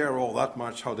even care all that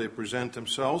much how they present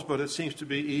themselves, but it seems to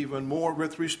be even more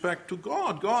with respect to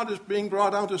God. God is being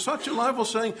brought down to such a level,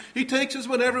 saying he takes us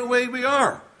whatever way we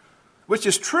are, which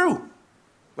is true,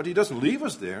 but he doesn't leave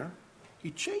us there.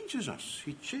 He changes us.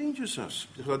 He changes us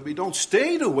so that we don't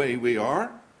stay the way we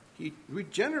are. He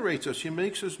regenerates us. He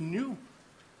makes us new. In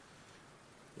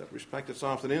that respect, it's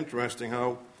often interesting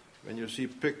how when you see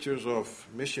pictures of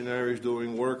missionaries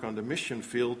doing work on the mission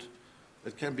field,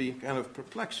 it can be kind of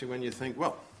perplexing when you think,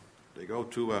 well, they go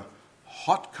to a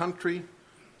hot country.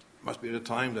 Must be the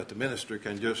time that the minister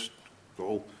can just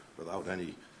go without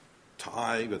any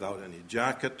tie, without any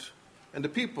jacket. And the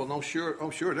people, sure,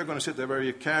 they're going to sit there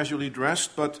very casually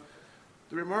dressed. But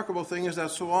the remarkable thing is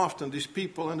that so often these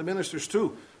people, and the ministers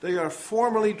too, they are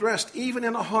formally dressed, even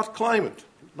in a hot climate.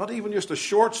 Not even just a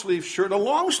short-sleeve shirt, a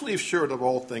long-sleeve shirt of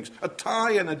all things, a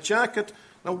tie and a jacket.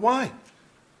 Now why?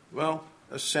 Well,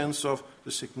 a sense of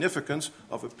the significance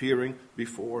of appearing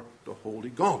before the holy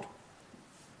God.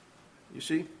 You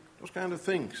see, those kind of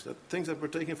things that were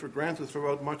taken for granted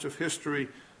throughout much of history,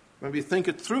 when we think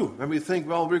it through, when we think,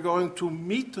 well, we're going to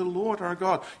meet the Lord our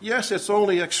God. Yes, it's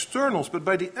only externals, but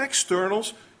by the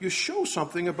externals, you show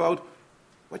something about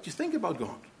what you think about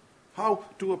God, how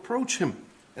to approach him,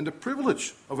 and the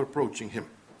privilege of approaching him.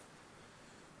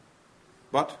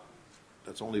 But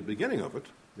that's only the beginning of it.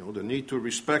 The need to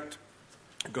respect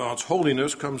God's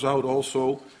holiness comes out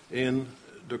also in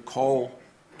the call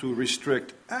to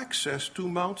restrict access to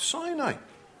Mount Sinai.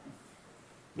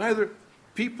 Neither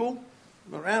people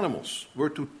nor animals were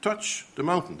to touch the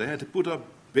mountain. They had to put up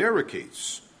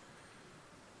barricades.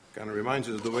 Kind of reminds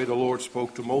us of the way the Lord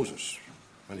spoke to Moses.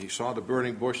 When he saw the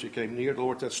burning bush, he came near. The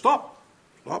Lord said, stop.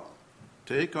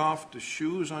 Take off the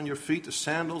shoes on your feet, the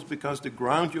sandals, because the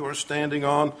ground you are standing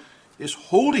on is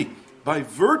holy by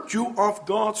virtue of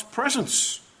God's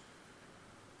presence.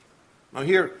 Now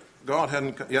here, God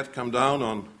hadn't yet come down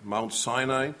on Mount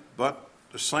Sinai, but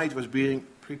the site was being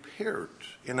prepared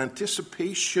in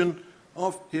anticipation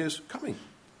of his coming.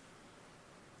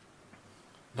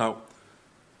 Now,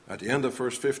 at the end of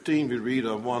verse 15, we read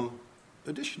of one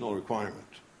additional requirement.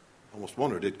 I almost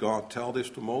wonder, did God tell this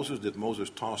to Moses? Did Moses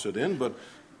toss it in? But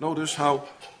notice how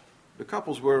the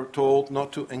couples were told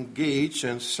not to engage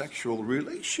in sexual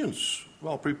relations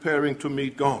while preparing to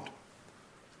meet God.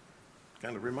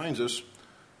 Kind of reminds us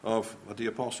of what the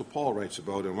Apostle Paul writes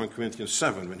about in 1 Corinthians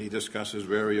 7 when he discusses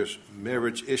various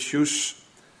marriage issues.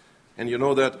 And you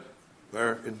know that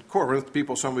where in Corinth,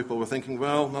 some people were thinking,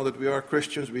 well, now that we are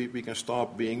Christians, we can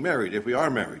stop being married. If we are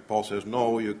married, Paul says,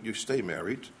 no, you stay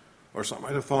married. Or some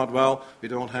might have thought, well, we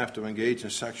don't have to engage in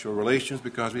sexual relations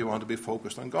because we want to be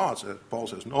focused on God. So Paul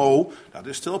says, no, that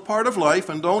is still part of life,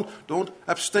 and don't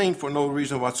abstain for no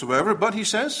reason whatsoever. But he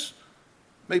says,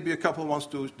 maybe a couple wants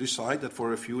to decide that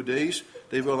for a few days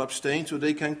they will abstain so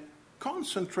they can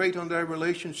concentrate on their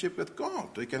relationship with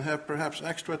God. They can have perhaps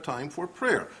extra time for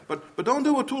prayer. But don't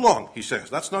do it too long, he says.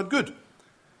 That's not good.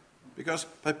 Because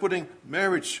by putting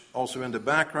marriage also in the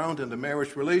background and the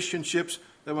marriage relationships,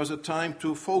 there was a time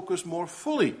to focus more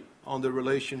fully on the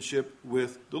relationship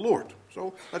with the Lord.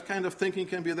 So that kind of thinking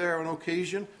can be there on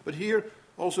occasion. But here,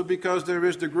 also because there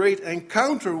is the great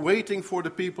encounter waiting for the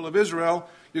people of Israel,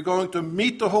 you're going to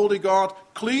meet the Holy God.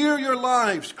 Clear your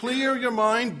lives, clear your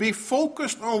mind, be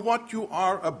focused on what you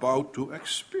are about to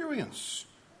experience.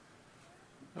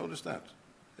 Notice that.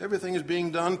 Everything is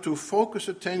being done to focus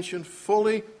attention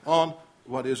fully on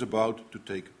what is about to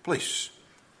take place.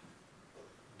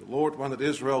 The Lord wanted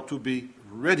Israel to be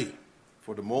ready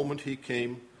for the moment he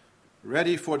came,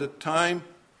 ready for the time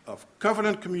of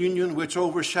covenant communion which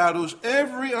overshadows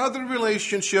every other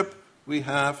relationship we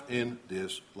have in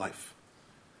this life.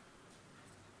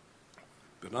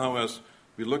 But now as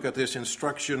we look at this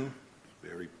instruction,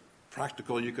 very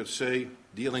practical you could say,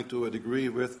 dealing to a degree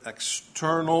with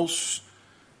externals,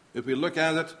 if we look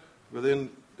at it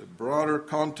within the broader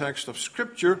context of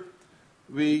Scripture,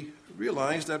 we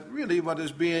realize that really what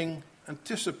is being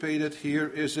anticipated here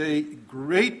is a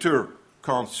greater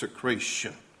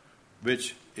consecration,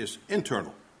 which is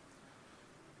internal.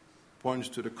 Points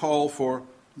to the call for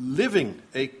living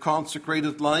a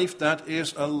consecrated life that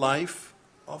is a life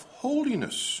of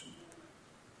holiness.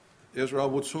 Israel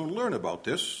would soon learn about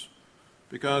this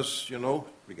because,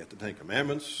 we get the Ten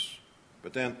Commandments,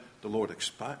 but then the Lord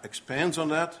expands on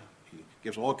that. He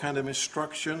gives all kinds of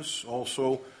instructions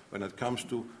also when it comes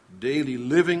to daily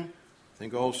living.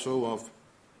 Think also of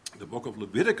the book of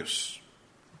Leviticus.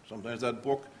 Sometimes that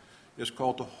book is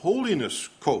called the Holiness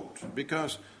Code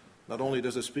because not only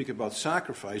does it speak about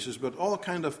sacrifices, but all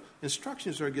kinds of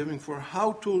instructions are given for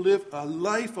how to live a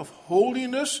life of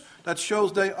holiness that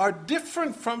shows they are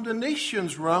different from the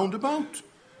nations round about.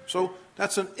 So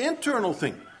that's an internal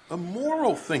thing, a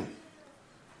moral thing.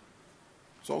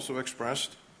 It's also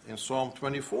expressed in Psalm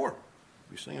 24.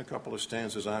 We sing a couple of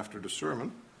stanzas after the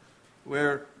sermon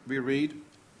where we read,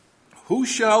 "Who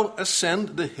shall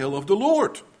ascend the hill of the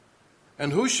Lord?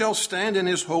 And who shall stand in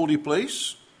his holy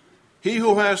place? He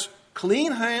who has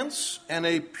clean hands and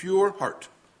a pure heart."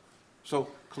 So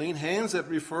clean hands, that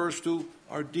refers to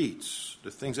our deeds, the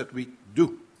things that we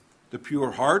do. The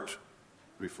pure heart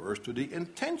refers to the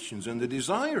intentions and the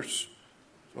desires.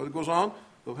 So it goes on,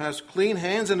 who has clean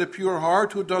hands and a pure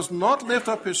heart, who does not lift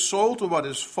up his soul to what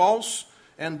is false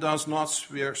and does not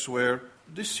swear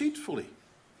deceitfully.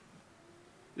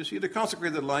 You see, the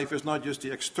consecrated life is not just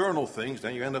the external things,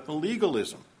 then you end up in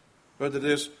legalism. But it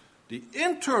is the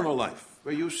internal life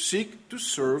where you seek to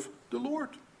serve the Lord.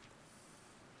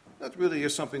 That really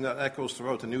is something that echoes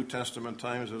throughout the New Testament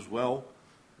times as well,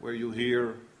 where you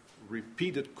hear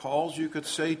repeated calls, you could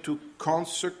say, to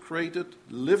consecrated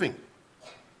living.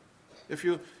 If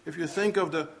you think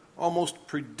of the almost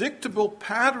predictable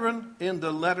pattern in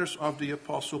the letters of the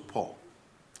Apostle Paul,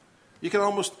 you can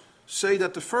almost say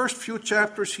that the first few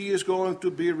chapters he is going to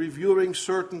be reviewing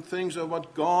certain things of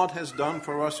what God has done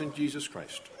for us in Jesus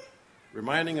Christ,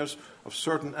 reminding us of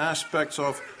certain aspects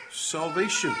of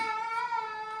salvation.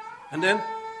 And then,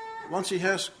 once he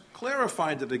has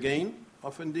clarified it again,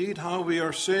 of indeed how we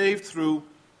are saved through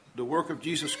the work of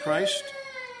Jesus Christ,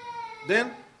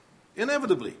 then,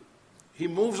 inevitably, he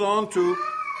moves on to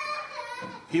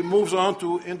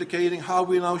indicating how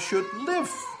we now should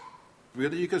live.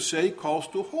 Really, you could say, calls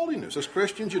to holiness. As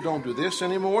Christians, you don't do this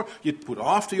anymore. You put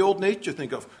off the old nature.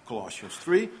 Think of Colossians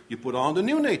 3. You put on the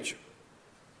new nature.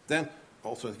 Then,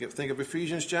 also think of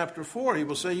Ephesians chapter 4. He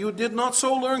will say, you did not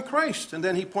so learn Christ. And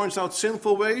then he points out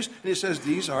sinful ways, and he says,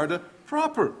 these are the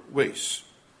proper ways.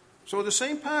 So the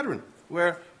same pattern,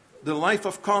 where the life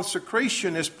of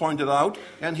consecration is pointed out,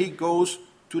 and he goes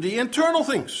to the internal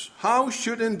things. How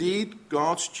should indeed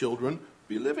God's children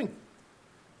be living?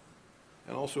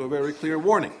 and also a very clear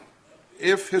warning.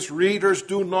 If his readers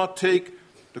do not take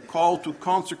the call to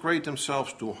consecrate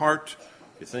themselves to heart,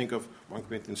 you think of 1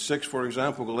 Corinthians 6, for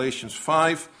example, Galatians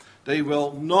 5, they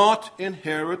will not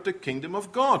inherit the kingdom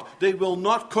of God. They will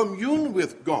not commune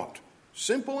with God.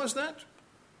 Simple as that.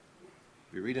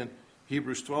 We read in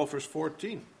Hebrews 12, verse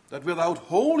 14, that without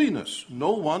holiness,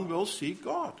 no one will see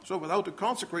God. So without a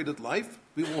consecrated life,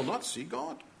 we will not see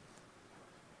God.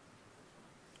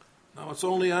 Now it's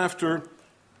only after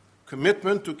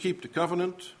commitment to keep the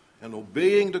covenant and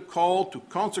obeying the call to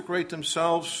consecrate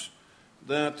themselves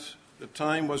that the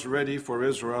time was ready for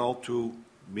Israel to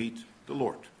meet the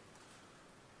Lord.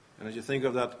 And as you think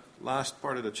of that last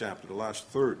part of the chapter, the last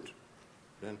third,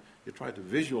 then you try to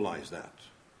visualize that.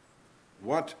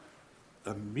 What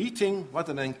a meeting, what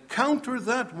an encounter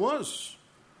that was.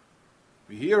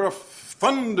 We hear of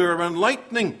thunder and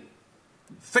lightning,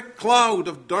 thick cloud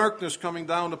of darkness coming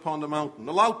down upon the mountain,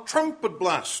 a loud trumpet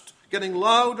blast, getting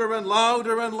louder and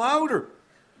louder and louder.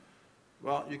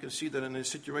 Well, you can see that in a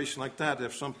situation like that,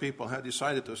 if some people had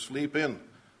decided to sleep in,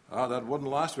 that wouldn't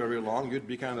last very long. You'd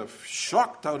be kind of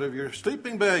shocked out of your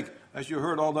sleeping bag as you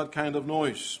heard all that kind of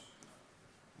noise.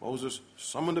 Moses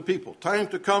summoned the people. Time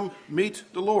to come meet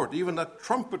the Lord. Even that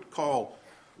trumpet call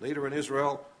later in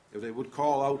Israel, if they would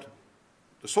call out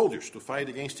the soldiers to fight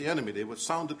against the enemy, they would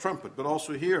sound the trumpet. But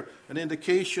also here, an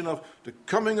indication of the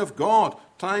coming of God.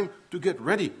 Time to get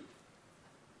ready.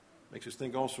 Makes us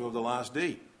think also of the last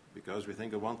day. Because we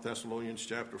think of 1 Thessalonians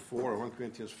chapter 4 or 1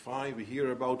 Corinthians 5, we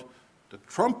hear about the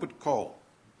trumpet call,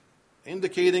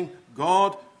 indicating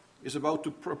God is about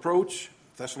to approach.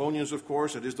 Thessalonians, of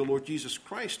course, it is the Lord Jesus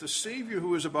Christ, the Savior,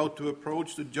 who is about to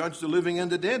approach to judge the living and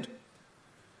the dead.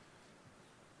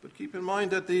 But keep in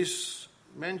mind that these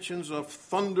mentions of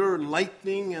thunder,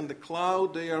 lightning, and the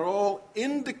cloud, they are all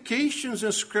indications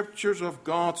in Scriptures of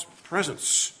God's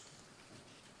presence.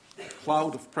 The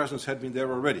cloud of presence had been there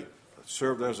already. It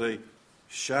served as a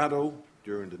shadow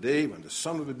during the day when the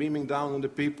sun would be beaming down on the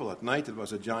people. At night it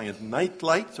was a giant night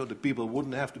light, so the people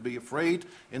wouldn't have to be afraid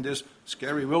in this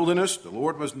scary wilderness. The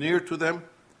Lord was near to them.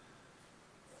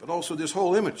 But also this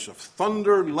whole image of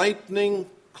thunder, lightning,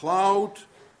 cloud,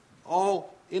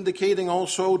 all indicating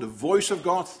also the voice of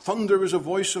God. Thunder is a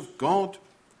voice of God.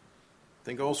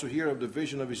 Think also here of the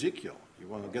vision of Ezekiel. You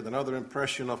want to get another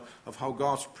impression of how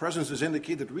God's presence is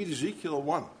indicated. Read Ezekiel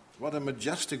 1. What a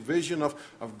majestic vision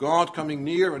of God coming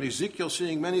near, and Ezekiel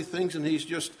seeing many things, and he's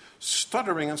just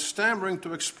stuttering and stammering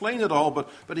to explain it all,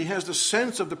 but he has the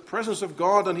sense of the presence of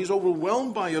God, and he's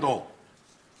overwhelmed by it all.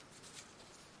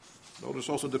 Notice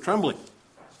also the trembling.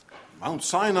 Mount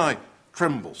Sinai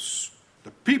trembles.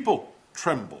 The people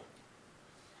tremble.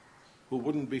 Who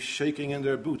wouldn't be shaking in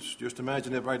their boots? Just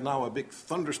imagine if right now a big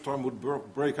thunderstorm would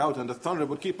break out, and the thunder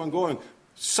would keep on going,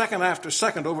 second after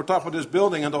second over top of this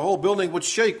building, and the whole building would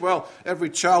shake. Well, every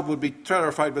child would be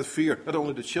terrified with fear. Not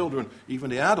only the children, even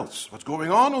the adults. What's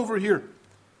going on over here?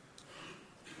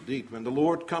 Indeed, when the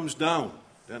Lord comes down,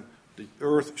 then the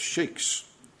earth shakes.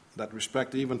 In that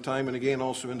respect, even time and again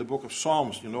also in the book of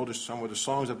Psalms, you notice some of the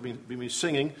songs that we've been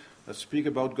singing that speak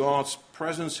about God's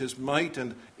presence, His might,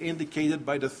 and indicated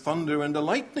by the thunder and the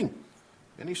lightning.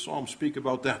 Many psalms speak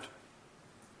about that.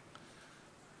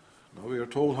 Now we are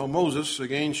told how Moses,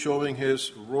 again showing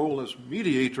his role as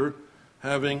mediator,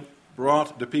 having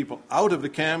brought the people out of the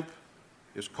camp,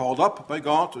 is called up by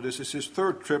God. So this is his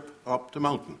third trip up the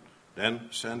mountain. Then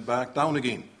sent back down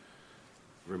again.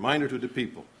 Reminder to the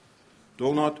people,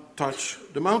 do not touch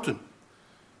the mountain.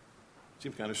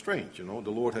 Seems kind of strange, you know.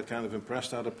 The Lord had kind of impressed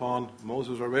that upon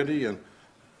Moses already, and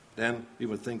then we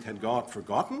would think, had God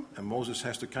forgotten? And Moses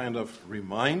has to kind of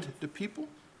remind the people.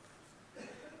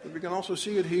 But we can also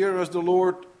see it here as the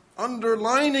Lord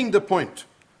underlining the point.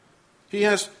 He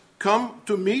has come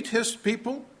to meet his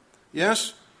people.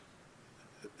 Yes,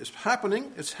 it's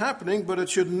happening, but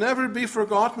it should never be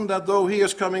forgotten that though he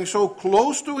is coming so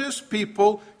close to his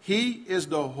people, he is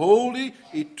the holy,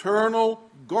 eternal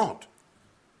God.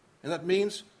 And that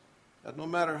means that no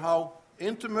matter how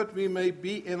intimate we may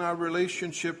be in our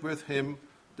relationship with him,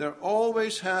 there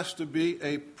always has to be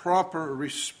a proper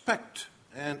respect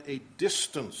and a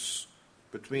distance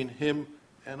between him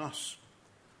and us.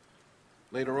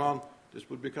 Later on, this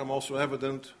would become also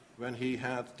evident when he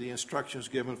had the instructions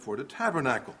given for the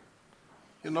tabernacle.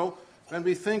 You know, when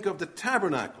we think of the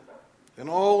tabernacle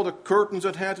and all the curtains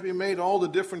that had to be made, all the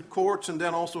different courts, and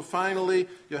then also finally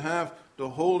you have the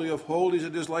Holy of Holies,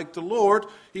 it is like the Lord.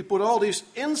 He put all these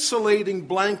insulating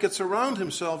blankets around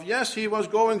himself. Yes, he was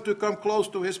going to come close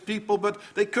to his people, but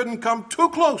they couldn't come too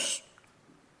close.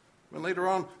 When later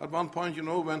on, at one point, you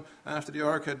know, when after the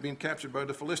ark had been captured by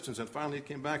the Philistines and finally it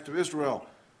came back to Israel,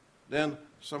 then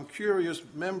some curious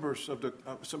members of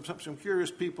some curious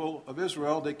people of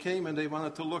Israel, they came and they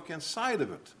wanted to look inside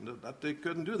of it. That they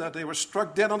couldn't do that. They were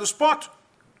struck dead on the spot.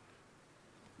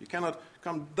 You cannot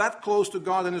come that close to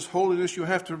God in His holiness. You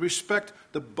have to respect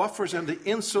the buffers and the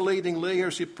insulating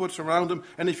layers He puts around Him.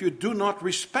 And if you do not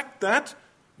respect that,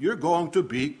 you're going to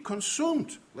be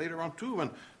consumed. Later on, too,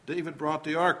 when David brought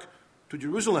the ark to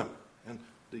Jerusalem, and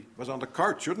it was on the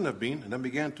cart, shouldn't have been, and then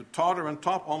began to totter and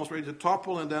almost ready to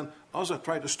topple, and then Uzzah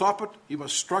tried to stop it. He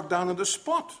was struck down on the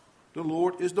spot. The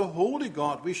Lord is the holy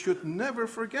God. We should never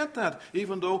forget that,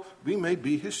 even though we may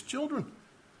be His children.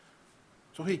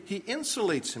 So he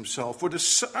insulates Himself for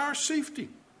our safety.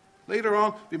 Later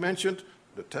on, we mentioned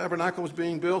the tabernacle was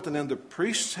being built, and then the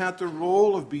priests had the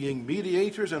role of being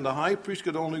mediators, and the high priest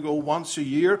could only go once a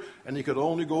year, and he could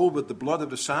only go with the blood of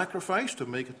the sacrifice to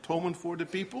make atonement for the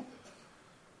people.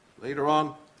 Later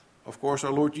on, of course,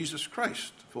 our Lord Jesus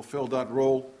Christ fulfilled that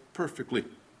role perfectly.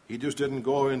 He just didn't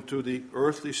go into the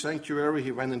earthly sanctuary,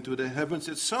 He went into the heavens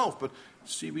itself. But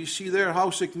we see there how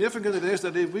significant it is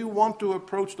that if we want to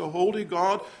approach the holy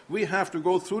God, we have to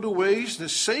go through the ways, the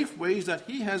safe ways that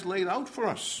He has laid out for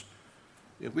us.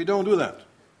 If we don't do that,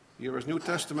 here as New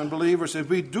Testament believers, if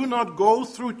we do not go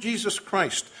through Jesus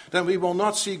Christ, then we will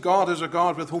not see God as a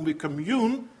God with whom we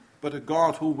commune, but a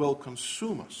God who will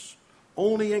consume us.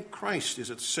 Only in Christ is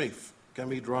it safe. Can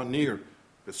we draw near?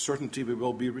 With certainty we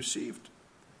will be received.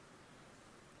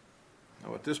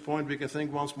 Now at this point we can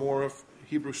think once more of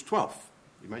Hebrews 12.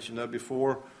 We mentioned that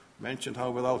before, mentioned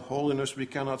how without holiness we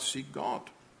cannot see God.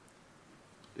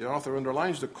 The author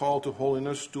underlines the call to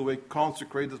holiness, to a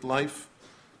consecrated life,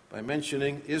 by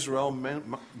mentioning Israel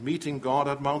meeting God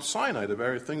at Mount Sinai, the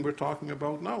very thing we're talking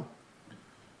about now.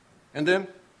 And then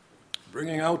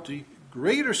bringing out the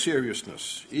greater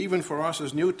seriousness, even for us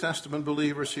as New Testament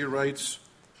believers, he writes,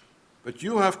 "But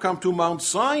you have come to Mount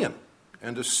Zion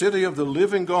and the city of the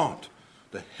living God,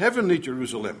 the heavenly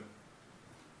Jerusalem."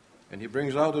 And he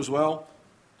brings out as well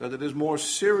that it is more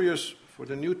serious for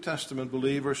the New Testament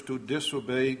believers to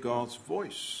disobey God's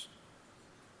voice.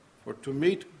 For to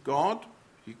meet God,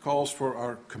 He calls for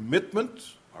our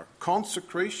commitment, our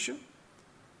consecration.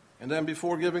 And then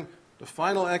before giving the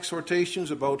final exhortations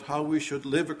about how we should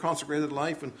live a consecrated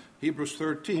life in Hebrews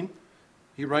 13,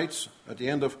 he writes at the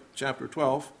end of chapter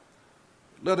 12,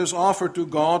 "Let us offer to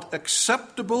God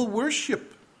acceptable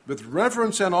worship with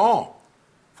reverence and awe,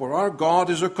 for our God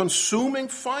is a consuming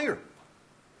fire."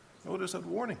 Notice that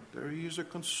warning. There He is, a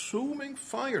consuming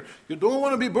fire. You don't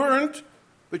want to be burned,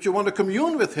 but you want to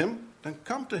commune with Him, then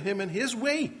come to Him in His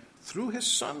way, through His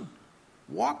Son.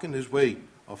 Walk in His way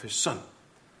of His Son.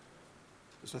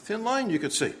 There's a thin line, you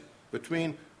could say,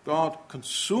 between God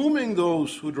consuming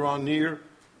those who draw near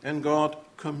and God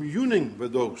communing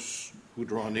with those who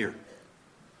draw near.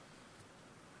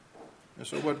 And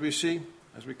so what we see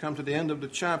as we come to the end of the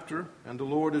chapter, and the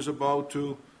Lord is about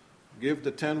to give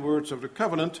the 10 words of the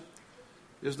covenant,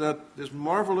 is that this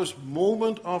marvelous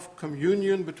moment of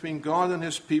communion between God and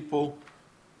His people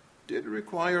did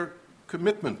require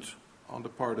commitment on the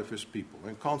part of His people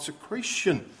and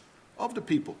consecration of the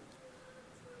people.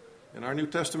 In our New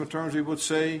Testament terms, we would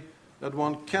say that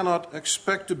one cannot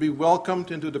expect to be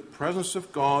welcomed into the presence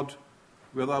of God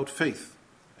without faith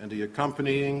and the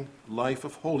accompanying life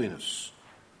of holiness,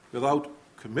 without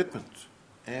commitment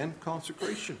and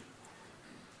consecration.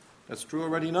 That's true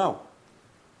already now.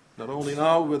 Not only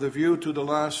now with a view to the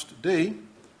last day,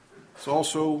 it's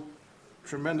also a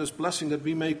tremendous blessing that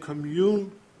we may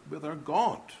commune with our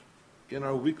God in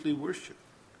our weekly worship.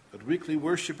 That weekly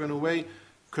worship in a way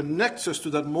connects us to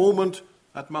that moment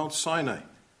at Mount Sinai.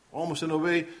 Almost in a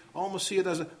way, almost see it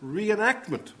as a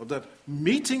reenactment of that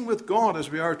meeting with God as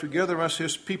we are together as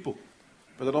His people.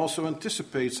 But it also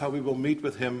anticipates how we will meet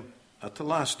with Him at the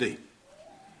last day.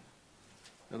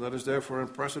 And let us therefore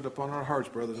impress it upon our hearts,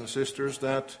 brothers and sisters,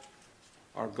 that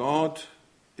our God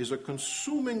is a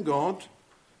consuming God,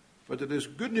 but it is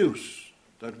good news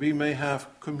that we may have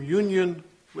communion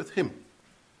with Him.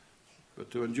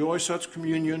 But to enjoy such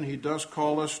communion, He does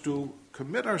call us to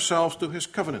commit ourselves to His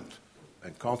covenant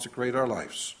and consecrate our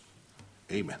lives.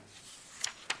 Amen.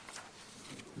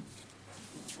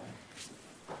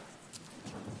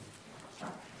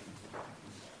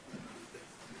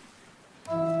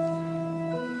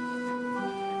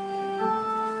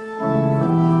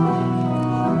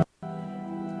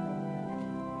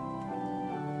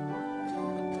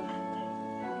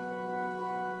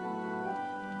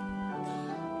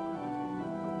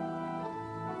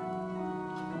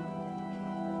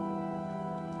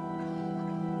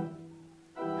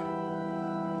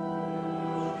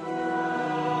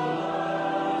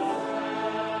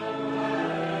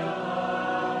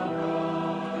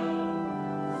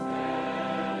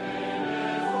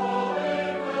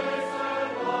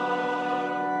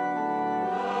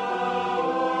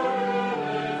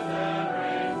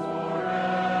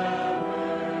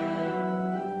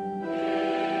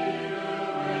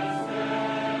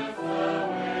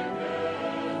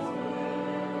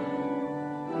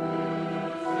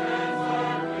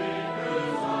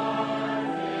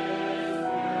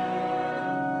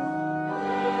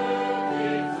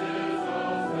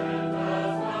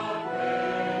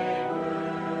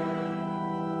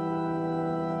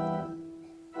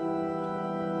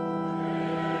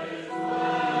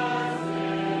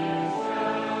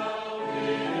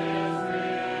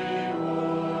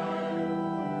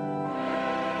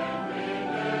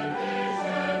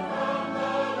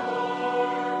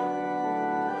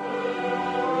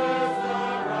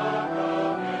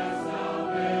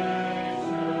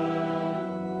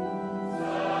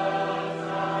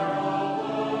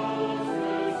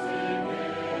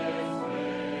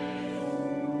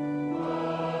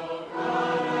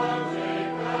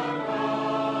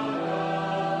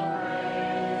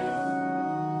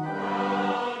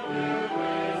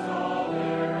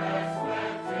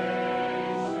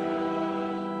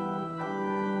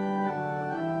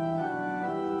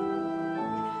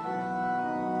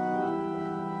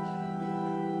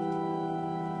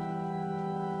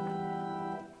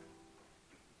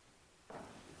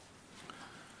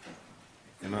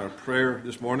 prayer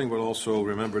this morning, we'll also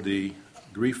remember the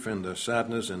grief and the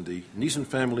sadness in the Neeson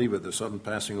family with the sudden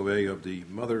passing away of the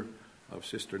mother of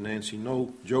Sister Nancy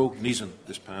Joe Neeson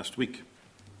this past week.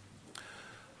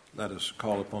 Let us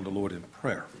call upon the Lord in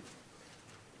prayer.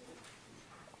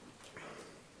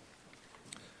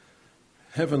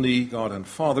 Heavenly God and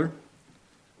Father,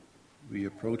 we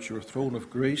approach your throne of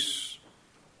grace,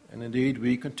 and indeed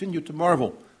we continue to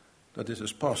marvel that this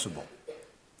is possible,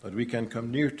 that we can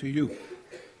come near to you,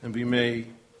 and we may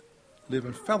live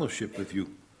in fellowship with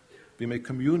you. We may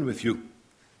commune with you.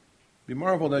 We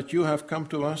marvel that you have come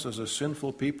to us as a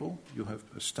sinful people. You have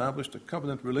established a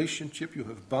covenant relationship. You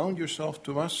have bound yourself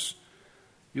to us.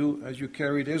 You, as you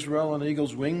carried Israel on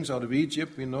eagle's wings out of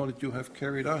Egypt, we know that you have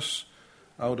carried us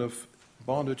out of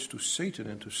bondage to Satan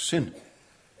and to sin.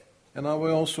 And now we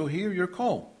also hear your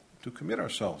call to commit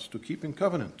ourselves, to keep in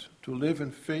covenant, to live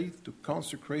in faith, to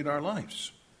consecrate our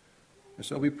lives. And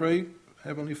so we pray,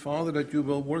 Heavenly Father, that you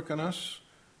will work on us,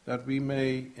 that we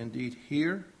may indeed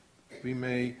hear, we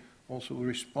may also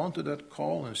respond to that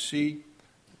call and see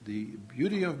the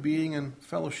beauty of being in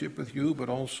fellowship with you, but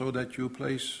also that you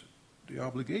place the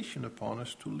obligation upon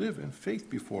us to live in faith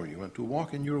before you and to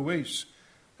walk in your ways.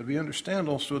 That we understand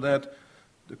also that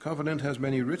the covenant has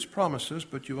many rich promises,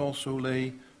 but you also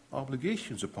lay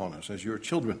obligations upon us as your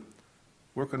children.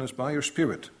 Work on us by your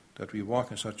Spirit, that we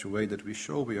walk in such a way that we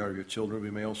show we are your children. We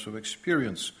may also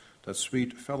experience that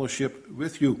sweet fellowship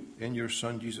with you in your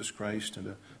Son, Jesus Christ, and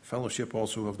the fellowship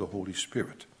also of the Holy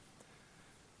Spirit.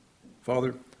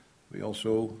 Father, we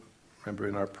also remember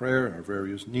in our prayer our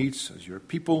various needs as your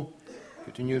people.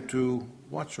 Continue to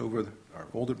watch over our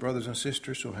older brothers and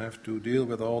sisters who have to deal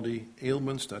with all the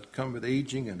ailments that come with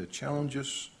aging and the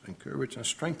challenges. Encourage and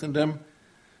strengthen them.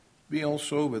 Be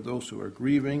also with those who are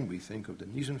grieving. We think of the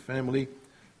Neeson family,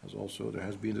 as also there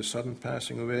has been the sudden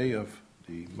passing away of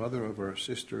the mother of our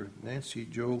sister Nancy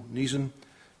Joe Neeson.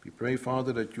 We pray,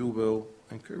 Father, that you will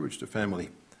encourage the family,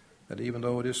 that even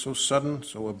though it is so sudden,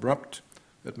 so abrupt,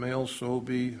 it may also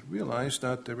be realized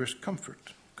that there is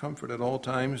comfort at all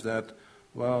times, that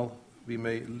while we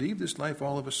may leave this life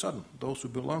all of a sudden, those who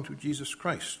belong to Jesus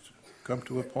Christ come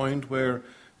to a point where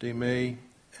they may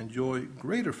enjoy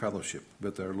greater fellowship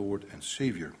with their Lord and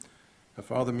Savior. And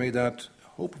Father, may that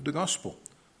hope of the gospel,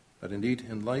 that indeed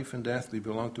in life and death we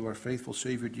belong to our faithful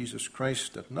Savior Jesus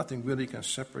Christ, that nothing really can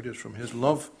separate us from his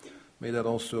love, may that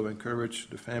also encourage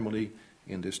the family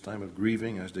in this time of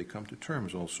grieving as they come to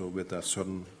terms also with that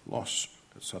sudden loss,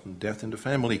 that sudden death in the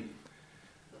family.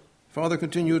 Father,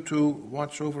 continue to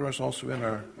watch over us also in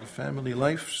our family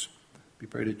lives. We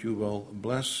pray that you will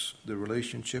bless the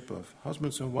relationship of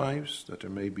husbands and wives, that there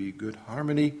may be good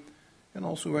harmony, and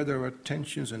also where there are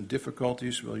tensions and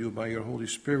difficulties, will you by your Holy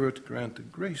Spirit grant the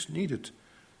grace needed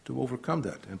to overcome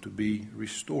that and to be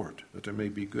restored, that there may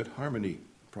be good harmony,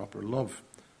 proper love.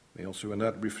 May also in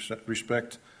that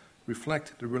respect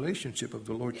reflect the relationship of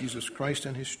the Lord Jesus Christ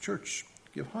and his church.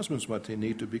 Give husbands what they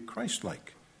need to be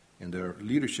Christ-like in their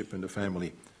leadership in the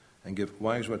family, and give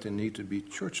wives what they need to be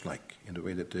church-like in the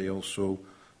way that they also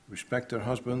respect their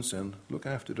husbands and look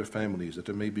after their families, that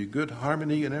there may be good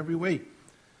harmony in every way.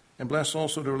 And bless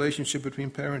also the relationship between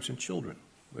parents and children,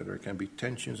 where there can be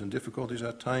tensions and difficulties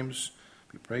at times.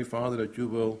 We pray, Father, that you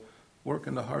will work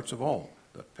in the hearts of all,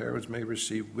 that parents may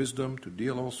receive wisdom to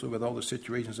deal also with all the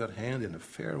situations at hand in a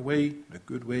fair way, in a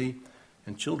good way,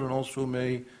 and children also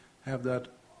may have that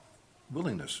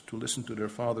willingness to listen to their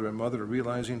father and mother,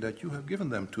 realizing that you have given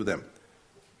them to them.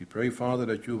 We pray, Father,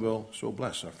 that you will so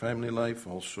bless our family life,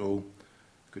 also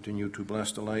continue to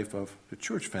bless the life of the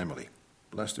church family.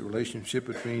 Bless the relationship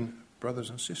between brothers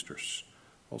and sisters.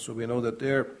 Also, we know that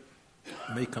there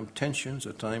may come tensions,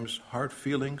 at times hard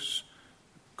feelings,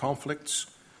 conflicts,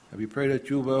 and we pray that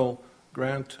you will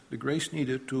grant the grace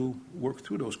needed to work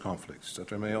through those conflicts, that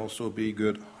there may also be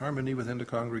good harmony within the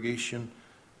congregation.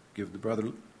 Give the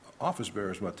brother office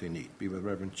bearers what they need. Be with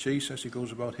Reverend Chase as he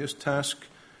goes about his task.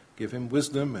 Give him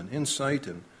wisdom and insight,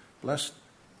 and bless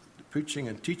the preaching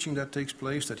and teaching that takes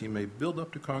place, that he may build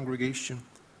up the congregation.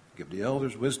 Give the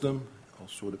elders wisdom,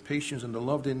 also the patience and the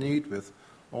love they need with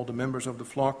all the members of the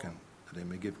flock, and that they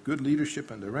may give good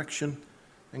leadership and direction,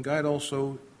 and guide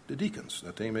also the deacons,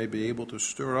 that they may be able to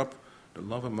stir up the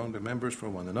love among the members for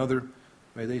one another.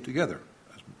 May they together,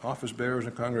 as office bearers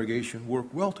and congregation, work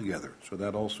well together, so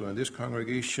that also in this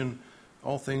congregation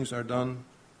all things are done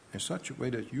in such a way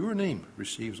that your name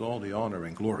receives all the honor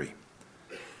and glory.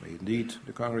 May indeed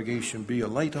the congregation be a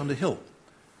light on the hill.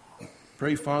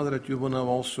 Pray, Father, that you will now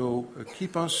also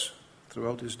keep us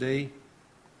throughout this day,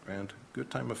 grant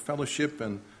good time of fellowship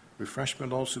and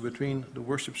refreshment also between the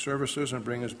worship services, and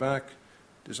bring us back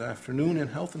this afternoon in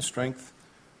health and strength.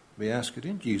 We ask it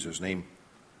in Jesus' name.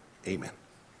 Amen.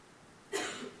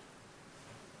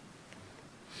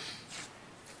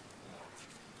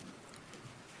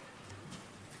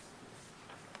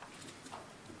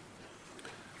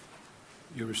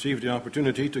 You received the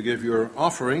opportunity to give your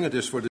offering. It is for the